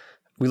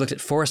 We looked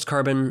at forest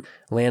carbon,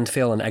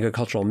 landfill and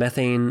agricultural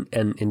methane,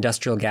 and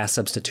industrial gas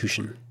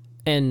substitution.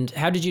 And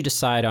how did you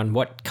decide on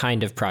what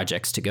kind of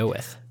projects to go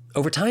with?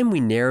 Over time, we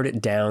narrowed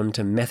it down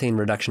to methane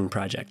reduction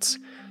projects.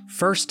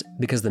 First,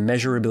 because the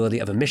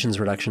measurability of emissions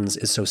reductions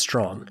is so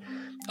strong.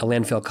 A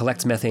landfill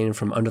collects methane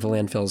from under the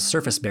landfill's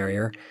surface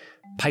barrier,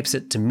 pipes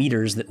it to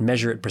meters that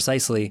measure it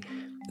precisely,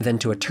 then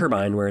to a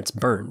turbine where it's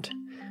burned.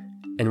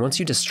 And once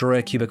you destroy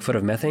a cubic foot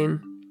of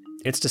methane,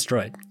 it's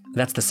destroyed.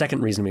 That's the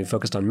second reason we've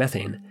focused on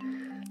methane.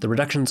 The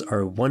reductions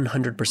are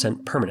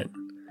 100% permanent.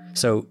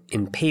 So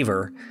in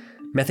paver,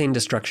 methane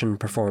destruction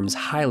performs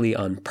highly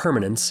on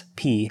permanence,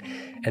 P,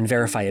 and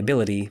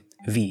verifiability,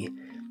 V.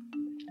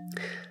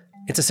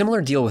 It's a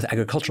similar deal with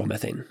agricultural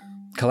methane.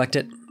 Collect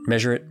it,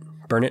 measure it,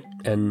 burn it,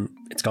 and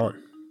it's gone.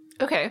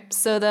 Okay,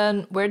 so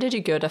then where did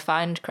you go to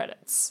find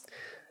credits?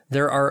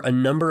 There are a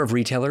number of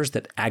retailers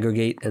that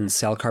aggregate and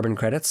sell carbon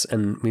credits,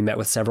 and we met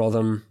with several of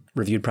them,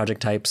 reviewed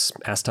project types,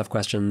 asked tough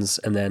questions,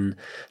 and then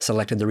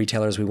selected the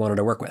retailers we wanted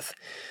to work with.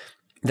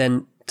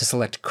 Then, to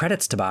select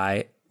credits to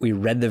buy, we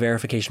read the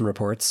verification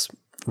reports,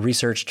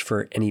 researched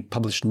for any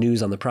published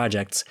news on the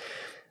projects,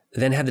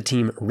 then had the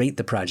team rate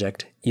the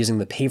project using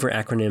the PAVER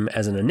acronym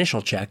as an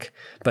initial check,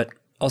 but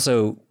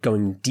also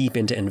going deep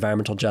into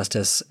environmental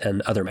justice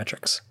and other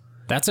metrics.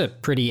 That's a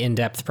pretty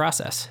in-depth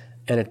process.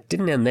 And it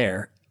didn't end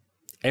there.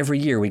 Every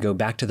year we go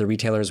back to the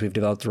retailers we've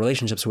developed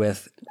relationships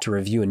with to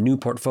review a new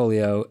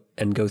portfolio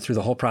and go through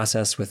the whole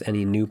process with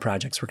any new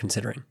projects we're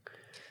considering.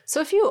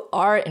 So if you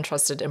are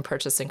interested in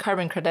purchasing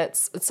carbon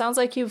credits, it sounds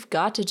like you've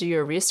got to do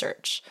your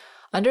research.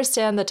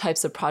 Understand the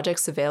types of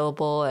projects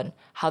available and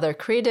how they're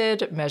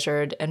created,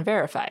 measured, and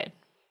verified.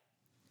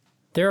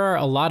 There are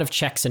a lot of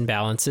checks and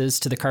balances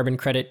to the carbon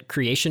credit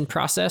creation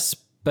process,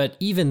 but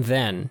even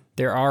then,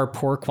 there are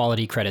poor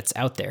quality credits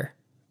out there.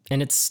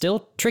 And it's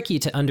still tricky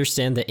to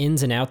understand the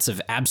ins and outs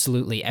of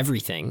absolutely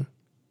everything.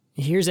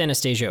 Here's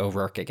Anastasia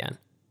O'Rourke again.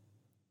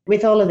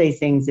 With all of these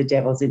things, the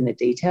devil's in the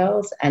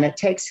details, and it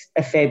takes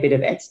a fair bit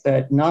of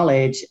expert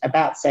knowledge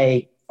about,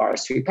 say,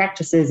 forestry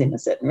practices in a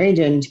certain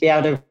region to be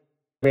able to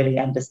really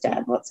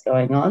understand what's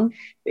going on.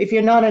 If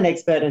you're not an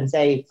expert in,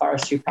 say,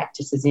 forestry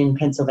practices in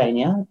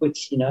Pennsylvania,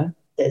 which,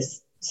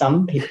 there's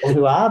some people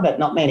who are, but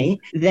not many,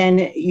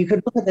 then you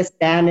could look at the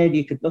standard,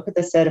 you could look at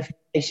the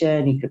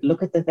certification, you could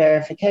look at the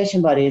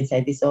verification body and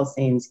say, this all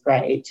seems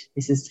great.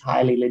 This is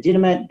highly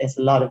legitimate. There's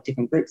a lot of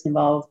different groups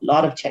involved, a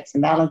lot of checks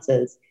and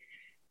balances.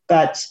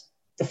 But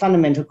the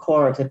fundamental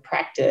core of the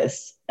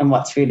practice and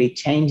what's really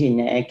changing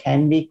there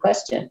can be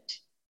questioned.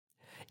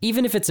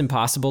 Even if it's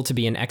impossible to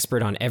be an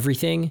expert on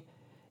everything,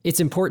 it's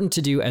important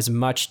to do as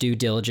much due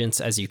diligence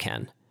as you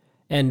can.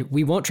 And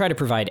we won't try to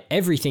provide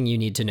everything you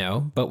need to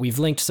know, but we've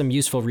linked some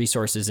useful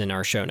resources in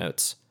our show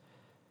notes.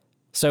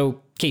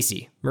 So,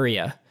 Casey,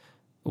 Maria,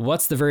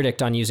 what's the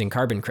verdict on using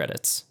carbon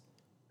credits?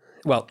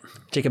 Well,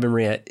 Jacob and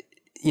Maria,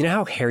 you know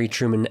how Harry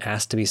Truman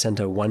asked to be sent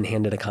a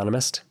one-handed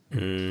economist?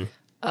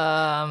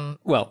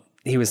 Well,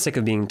 he was sick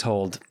of being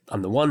told,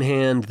 on the one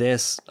hand,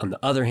 this, on the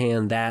other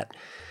hand, that.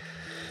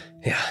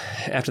 Yeah,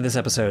 after this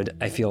episode,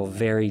 I feel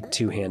very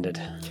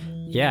two-handed.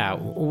 Yeah,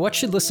 what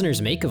should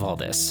listeners make of all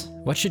this?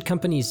 What should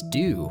companies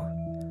do?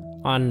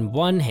 On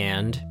one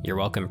hand, you're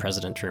welcome,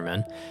 President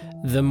Truman,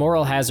 the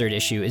moral hazard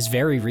issue is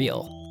very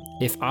real.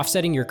 If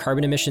offsetting your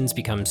carbon emissions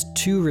becomes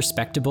too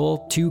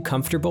respectable, too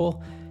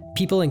comfortable,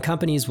 people and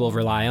companies will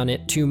rely on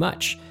it too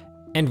much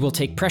and will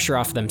take pressure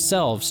off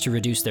themselves to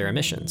reduce their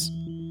emissions.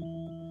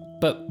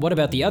 But what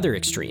about the other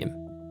extreme?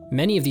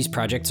 Many of these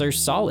projects are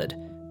solid,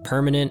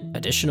 permanent,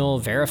 additional,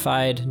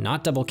 verified,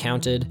 not double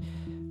counted.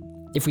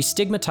 If we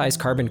stigmatize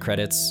carbon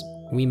credits,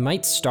 we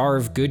might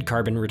starve good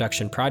carbon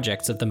reduction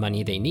projects of the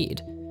money they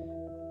need.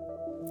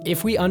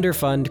 If we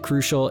underfund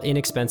crucial,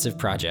 inexpensive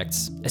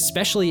projects,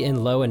 especially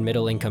in low and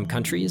middle income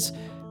countries,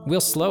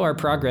 we'll slow our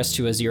progress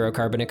to a zero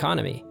carbon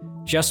economy,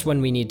 just when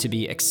we need to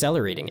be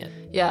accelerating it.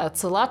 Yeah,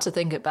 it's a lot to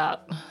think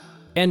about.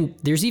 And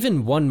there's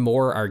even one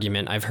more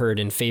argument I've heard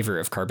in favor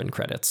of carbon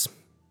credits.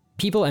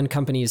 People and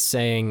companies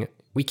saying,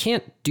 we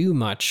can't do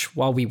much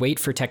while we wait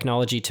for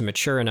technology to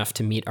mature enough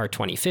to meet our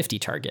 2050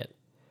 target.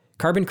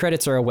 Carbon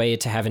credits are a way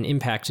to have an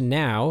impact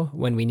now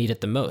when we need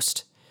it the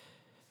most.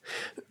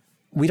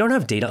 We don't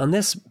have data on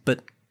this,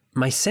 but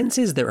my sense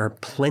is there are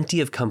plenty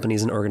of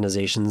companies and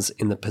organizations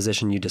in the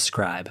position you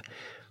describe.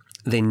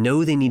 They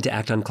know they need to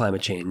act on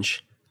climate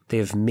change. They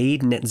have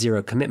made net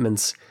zero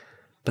commitments,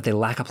 but they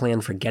lack a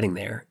plan for getting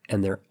there,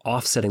 and they're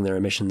offsetting their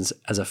emissions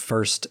as a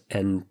first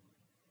and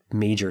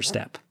major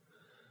step.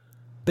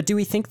 But do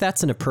we think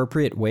that's an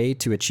appropriate way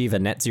to achieve a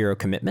net zero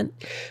commitment?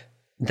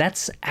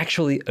 That's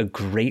actually a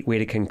great way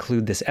to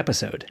conclude this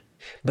episode.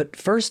 But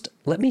first,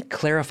 let me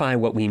clarify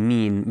what we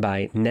mean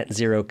by net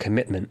zero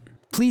commitment.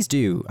 Please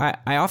do.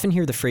 I often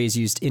hear the phrase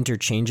used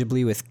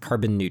interchangeably with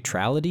carbon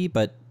neutrality,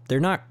 but they're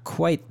not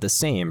quite the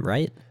same,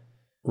 right?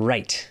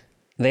 Right.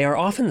 They are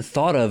often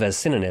thought of as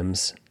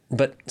synonyms,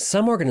 but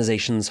some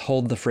organizations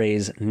hold the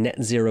phrase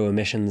net zero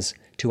emissions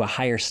to a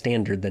higher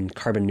standard than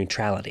carbon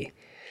neutrality.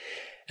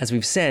 As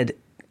we've said,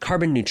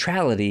 carbon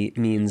neutrality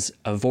means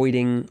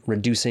avoiding,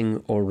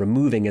 reducing, or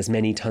removing as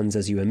many tons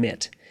as you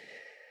emit.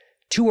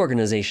 Two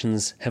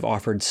organizations have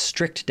offered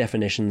strict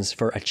definitions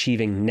for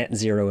achieving net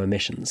zero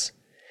emissions: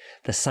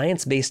 the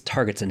Science Based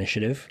Targets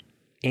Initiative,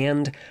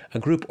 and a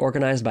group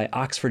organized by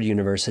Oxford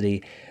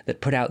University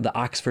that put out the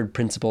Oxford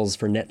Principles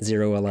for Net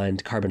Zero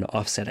Aligned Carbon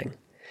Offsetting.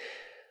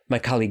 My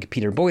colleague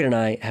Peter Boyd and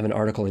I have an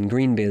article in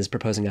GreenBiz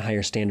proposing a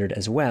higher standard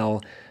as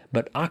well,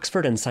 but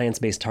Oxford and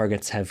science-based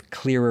targets have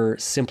clearer,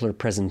 simpler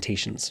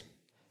presentations.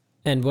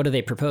 And what do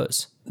they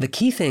propose? The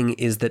key thing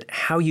is that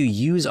how you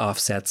use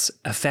offsets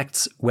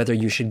affects whether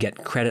you should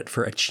get credit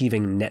for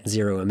achieving net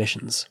zero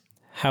emissions.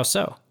 How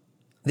so?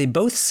 They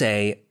both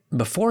say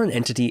before an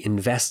entity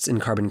invests in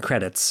carbon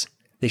credits,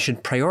 they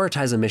should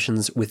prioritize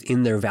emissions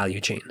within their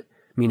value chain,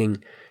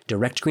 meaning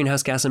direct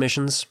greenhouse gas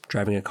emissions,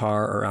 driving a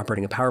car or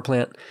operating a power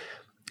plant,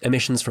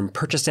 emissions from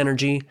purchased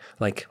energy,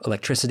 like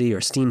electricity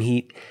or steam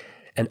heat,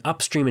 and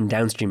upstream and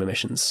downstream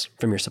emissions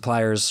from your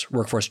suppliers,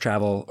 workforce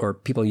travel, or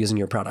people using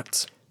your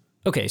products.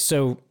 Okay,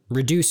 so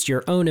reduce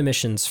your own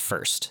emissions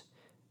first.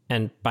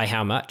 And by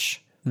how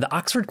much? The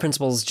Oxford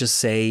Principles just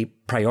say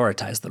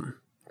prioritize them,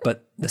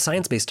 but the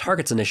Science Based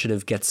Targets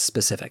Initiative gets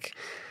specific.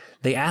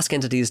 They ask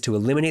entities to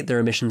eliminate their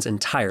emissions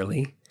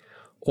entirely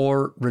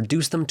or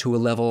reduce them to a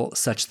level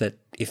such that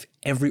if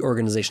every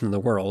organization in the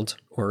world,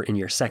 or in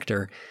your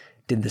sector,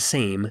 did the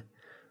same,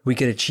 we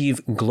could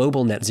achieve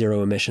global net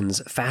zero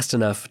emissions fast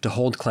enough to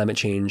hold climate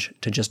change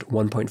to just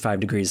 1.5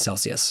 degrees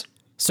Celsius.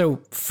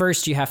 So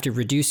first you have to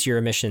reduce your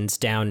emissions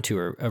down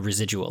to a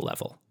residual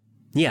level.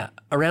 Yeah,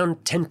 around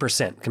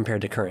 10%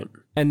 compared to current.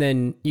 And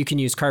then you can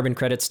use carbon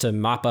credits to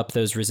mop up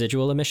those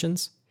residual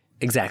emissions?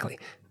 Exactly.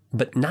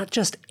 But not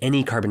just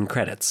any carbon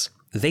credits.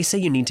 They say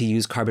you need to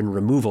use carbon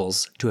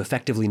removals to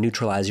effectively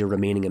neutralize your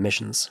remaining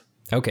emissions.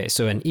 Okay,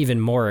 so an even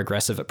more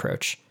aggressive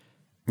approach.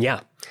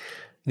 Yeah.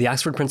 The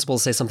Oxford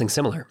principles say something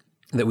similar,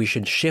 that we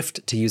should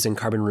shift to using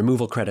carbon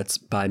removal credits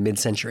by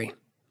mid-century.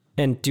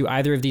 And do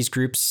either of these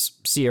groups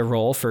see a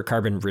role for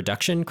carbon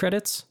reduction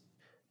credits?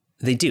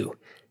 They do.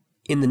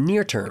 In the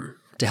near term,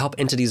 to help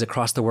entities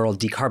across the world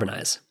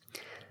decarbonize.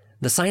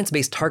 The Science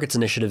Based Targets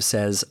Initiative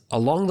says,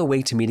 along the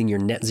way to meeting your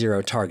net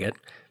zero target,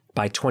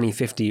 by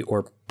 2050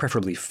 or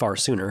preferably far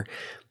sooner,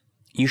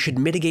 you should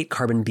mitigate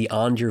carbon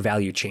beyond your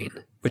value chain,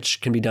 which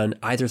can be done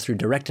either through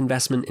direct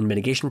investment in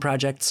mitigation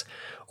projects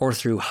or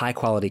through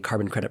high-quality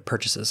carbon credit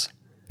purchases.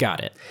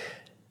 Got it.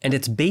 And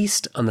it's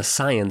based on the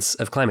science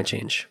of climate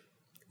change.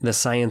 The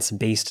Science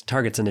Based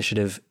Targets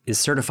Initiative is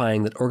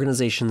certifying that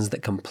organizations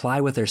that comply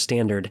with their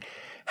standard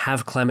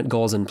have climate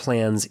goals and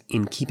plans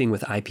in keeping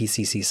with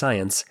IPCC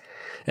science.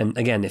 And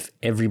again, if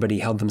everybody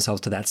held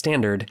themselves to that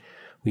standard,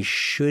 we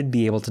should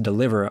be able to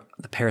deliver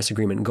the Paris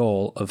Agreement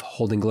goal of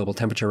holding global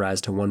temperature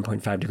rise to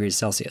 1.5 degrees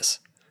Celsius.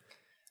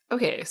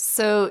 Okay,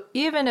 so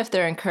even if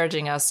they're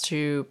encouraging us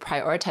to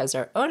prioritize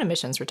our own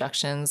emissions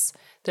reductions,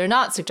 they're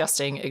not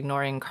suggesting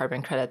ignoring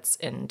carbon credits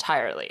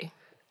entirely.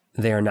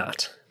 They are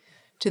not.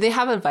 Do they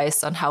have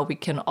advice on how we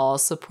can all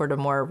support a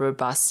more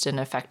robust and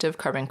effective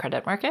carbon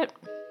credit market?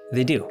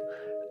 They do.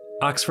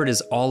 Oxford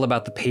is all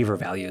about the paver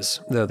values,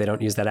 though they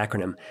don't use that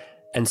acronym,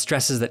 and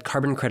stresses that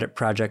carbon credit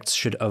projects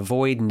should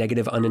avoid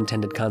negative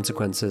unintended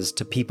consequences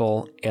to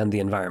people and the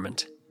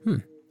environment.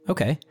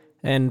 Okay.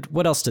 And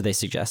what else do they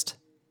suggest?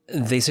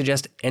 They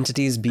suggest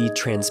entities be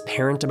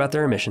transparent about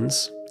their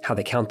emissions, how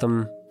they count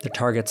them, their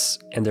targets,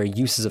 and their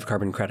uses of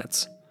carbon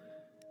credits.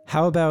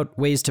 How about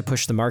ways to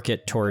push the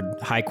market toward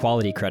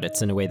high-quality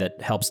credits in a way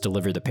that helps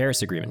deliver the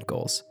Paris Agreement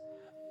goals?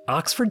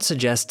 Oxford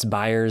suggests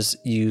buyers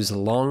use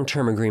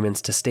long-term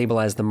agreements to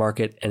stabilize the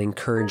market and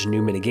encourage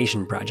new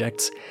mitigation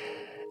projects,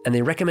 and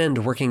they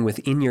recommend working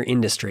within your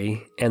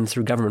industry and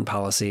through government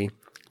policy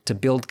to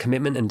build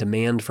commitment and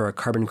demand for a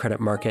carbon credit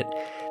market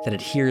that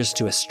adheres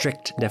to a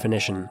strict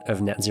definition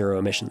of net zero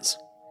emissions.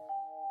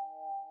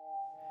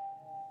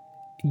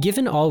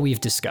 Given all we've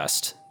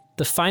discussed,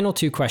 the final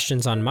two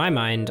questions on my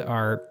mind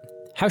are,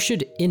 how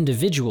should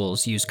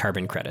individuals use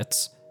carbon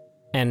credits?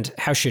 And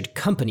how should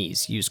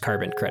companies use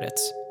carbon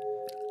credits?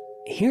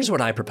 Here's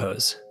what I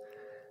propose.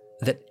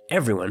 That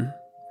everyone,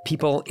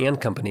 people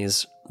and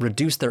companies,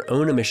 reduce their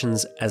own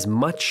emissions as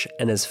much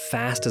and as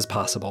fast as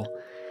possible,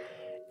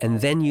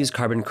 and then use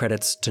carbon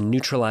credits to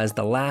neutralize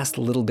the last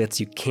little bits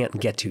you can't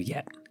get to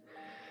yet.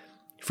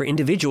 For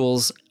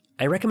individuals,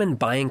 I recommend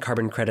buying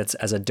carbon credits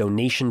as a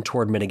donation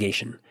toward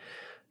mitigation.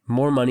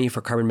 More money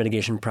for carbon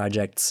mitigation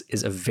projects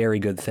is a very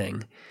good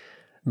thing.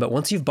 But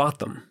once you've bought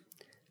them,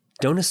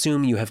 don't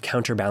assume you have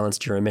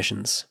counterbalanced your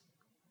emissions.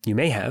 You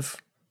may have.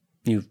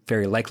 You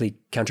very likely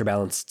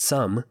counterbalanced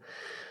some.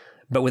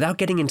 But without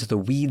getting into the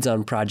weeds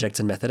on projects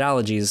and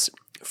methodologies,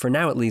 for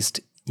now at least,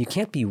 you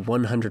can't be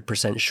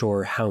 100%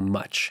 sure how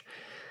much.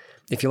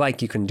 If you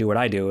like, you can do what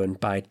I do and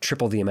buy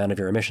triple the amount of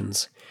your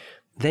emissions.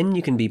 Then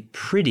you can be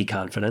pretty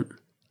confident.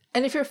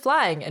 And if you're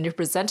flying and you're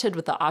presented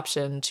with the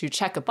option to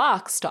check a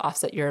box to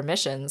offset your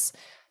emissions,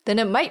 then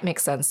it might make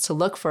sense to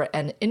look for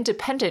an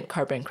independent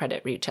carbon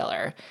credit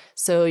retailer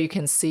so you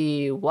can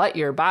see what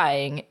you're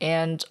buying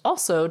and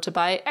also to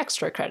buy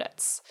extra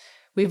credits.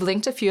 We've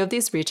linked a few of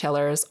these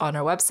retailers on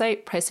our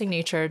website,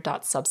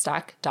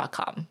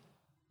 pricingnature.substack.com.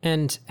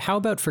 And how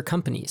about for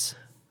companies?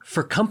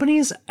 For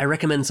companies, I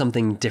recommend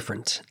something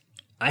different.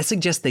 I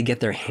suggest they get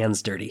their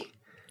hands dirty.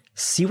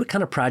 See what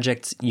kind of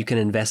projects you can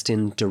invest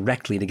in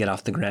directly to get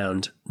off the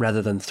ground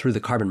rather than through the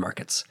carbon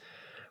markets.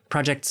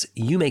 Projects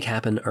you make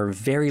happen are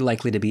very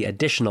likely to be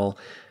additional,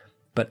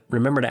 but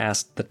remember to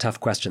ask the tough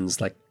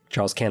questions like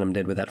Charles Canham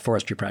did with that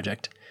forestry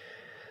project.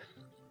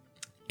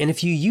 And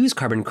if you use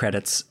carbon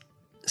credits,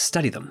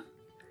 study them.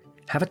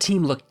 Have a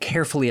team look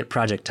carefully at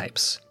project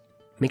types.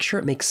 Make sure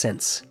it makes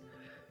sense.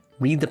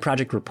 Read the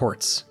project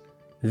reports.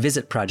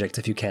 Visit projects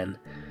if you can.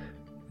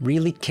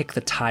 Really kick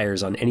the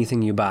tires on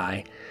anything you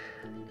buy.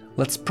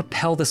 Let's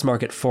propel this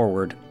market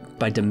forward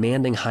by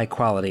demanding high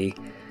quality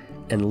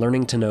and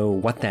learning to know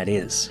what that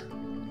is.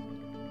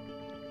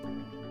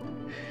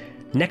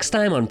 Next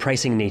time on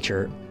Pricing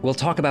Nature, we'll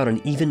talk about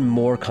an even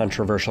more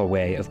controversial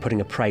way of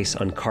putting a price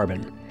on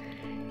carbon.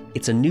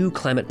 It's a new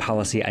climate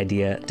policy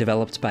idea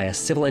developed by a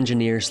civil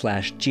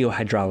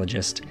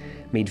engineer/geohydrologist,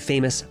 made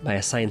famous by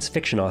a science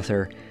fiction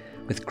author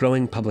with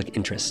growing public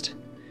interest.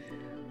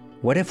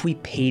 What if we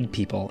paid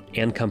people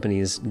and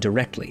companies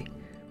directly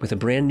with a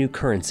brand new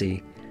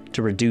currency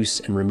to reduce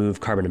and remove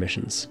carbon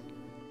emissions?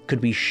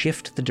 Could we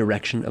shift the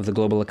direction of the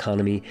global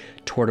economy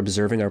toward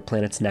observing our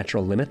planet's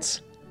natural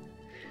limits?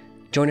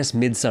 Join us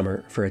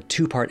midsummer for a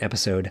 2-part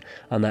episode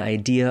on the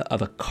idea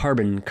of a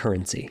carbon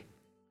currency.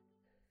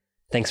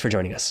 Thanks for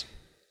joining us.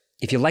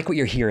 If you like what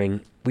you're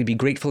hearing, we'd be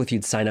grateful if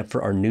you'd sign up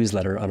for our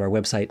newsletter on our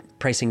website,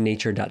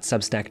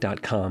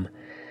 pricingnature.substack.com.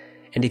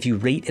 And if you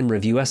rate and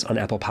review us on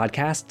Apple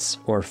Podcasts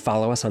or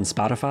follow us on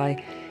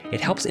Spotify,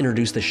 it helps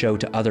introduce the show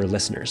to other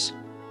listeners.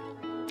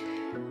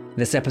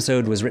 This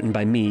episode was written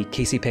by me,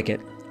 Casey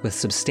Pickett, with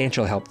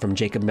substantial help from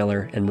Jacob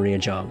Miller and Maria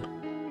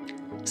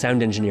Zhang.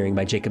 Sound engineering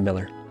by Jacob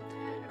Miller.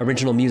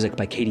 Original music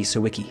by Katie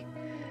Sawicki.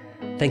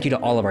 Thank you to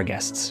all of our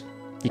guests.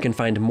 You can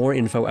find more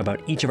info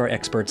about each of our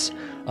experts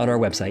on our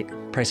website,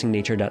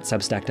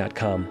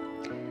 pricingnature.substack.com.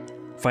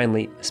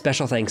 Finally,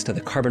 special thanks to the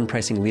Carbon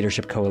Pricing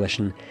Leadership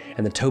Coalition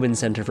and the Tobin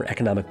Center for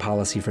Economic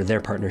Policy for their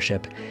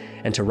partnership,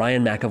 and to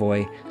Ryan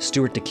McAvoy,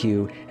 Stuart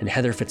DeCue, and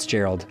Heather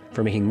Fitzgerald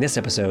for making this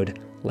episode,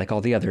 like all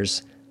the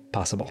others,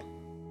 possible.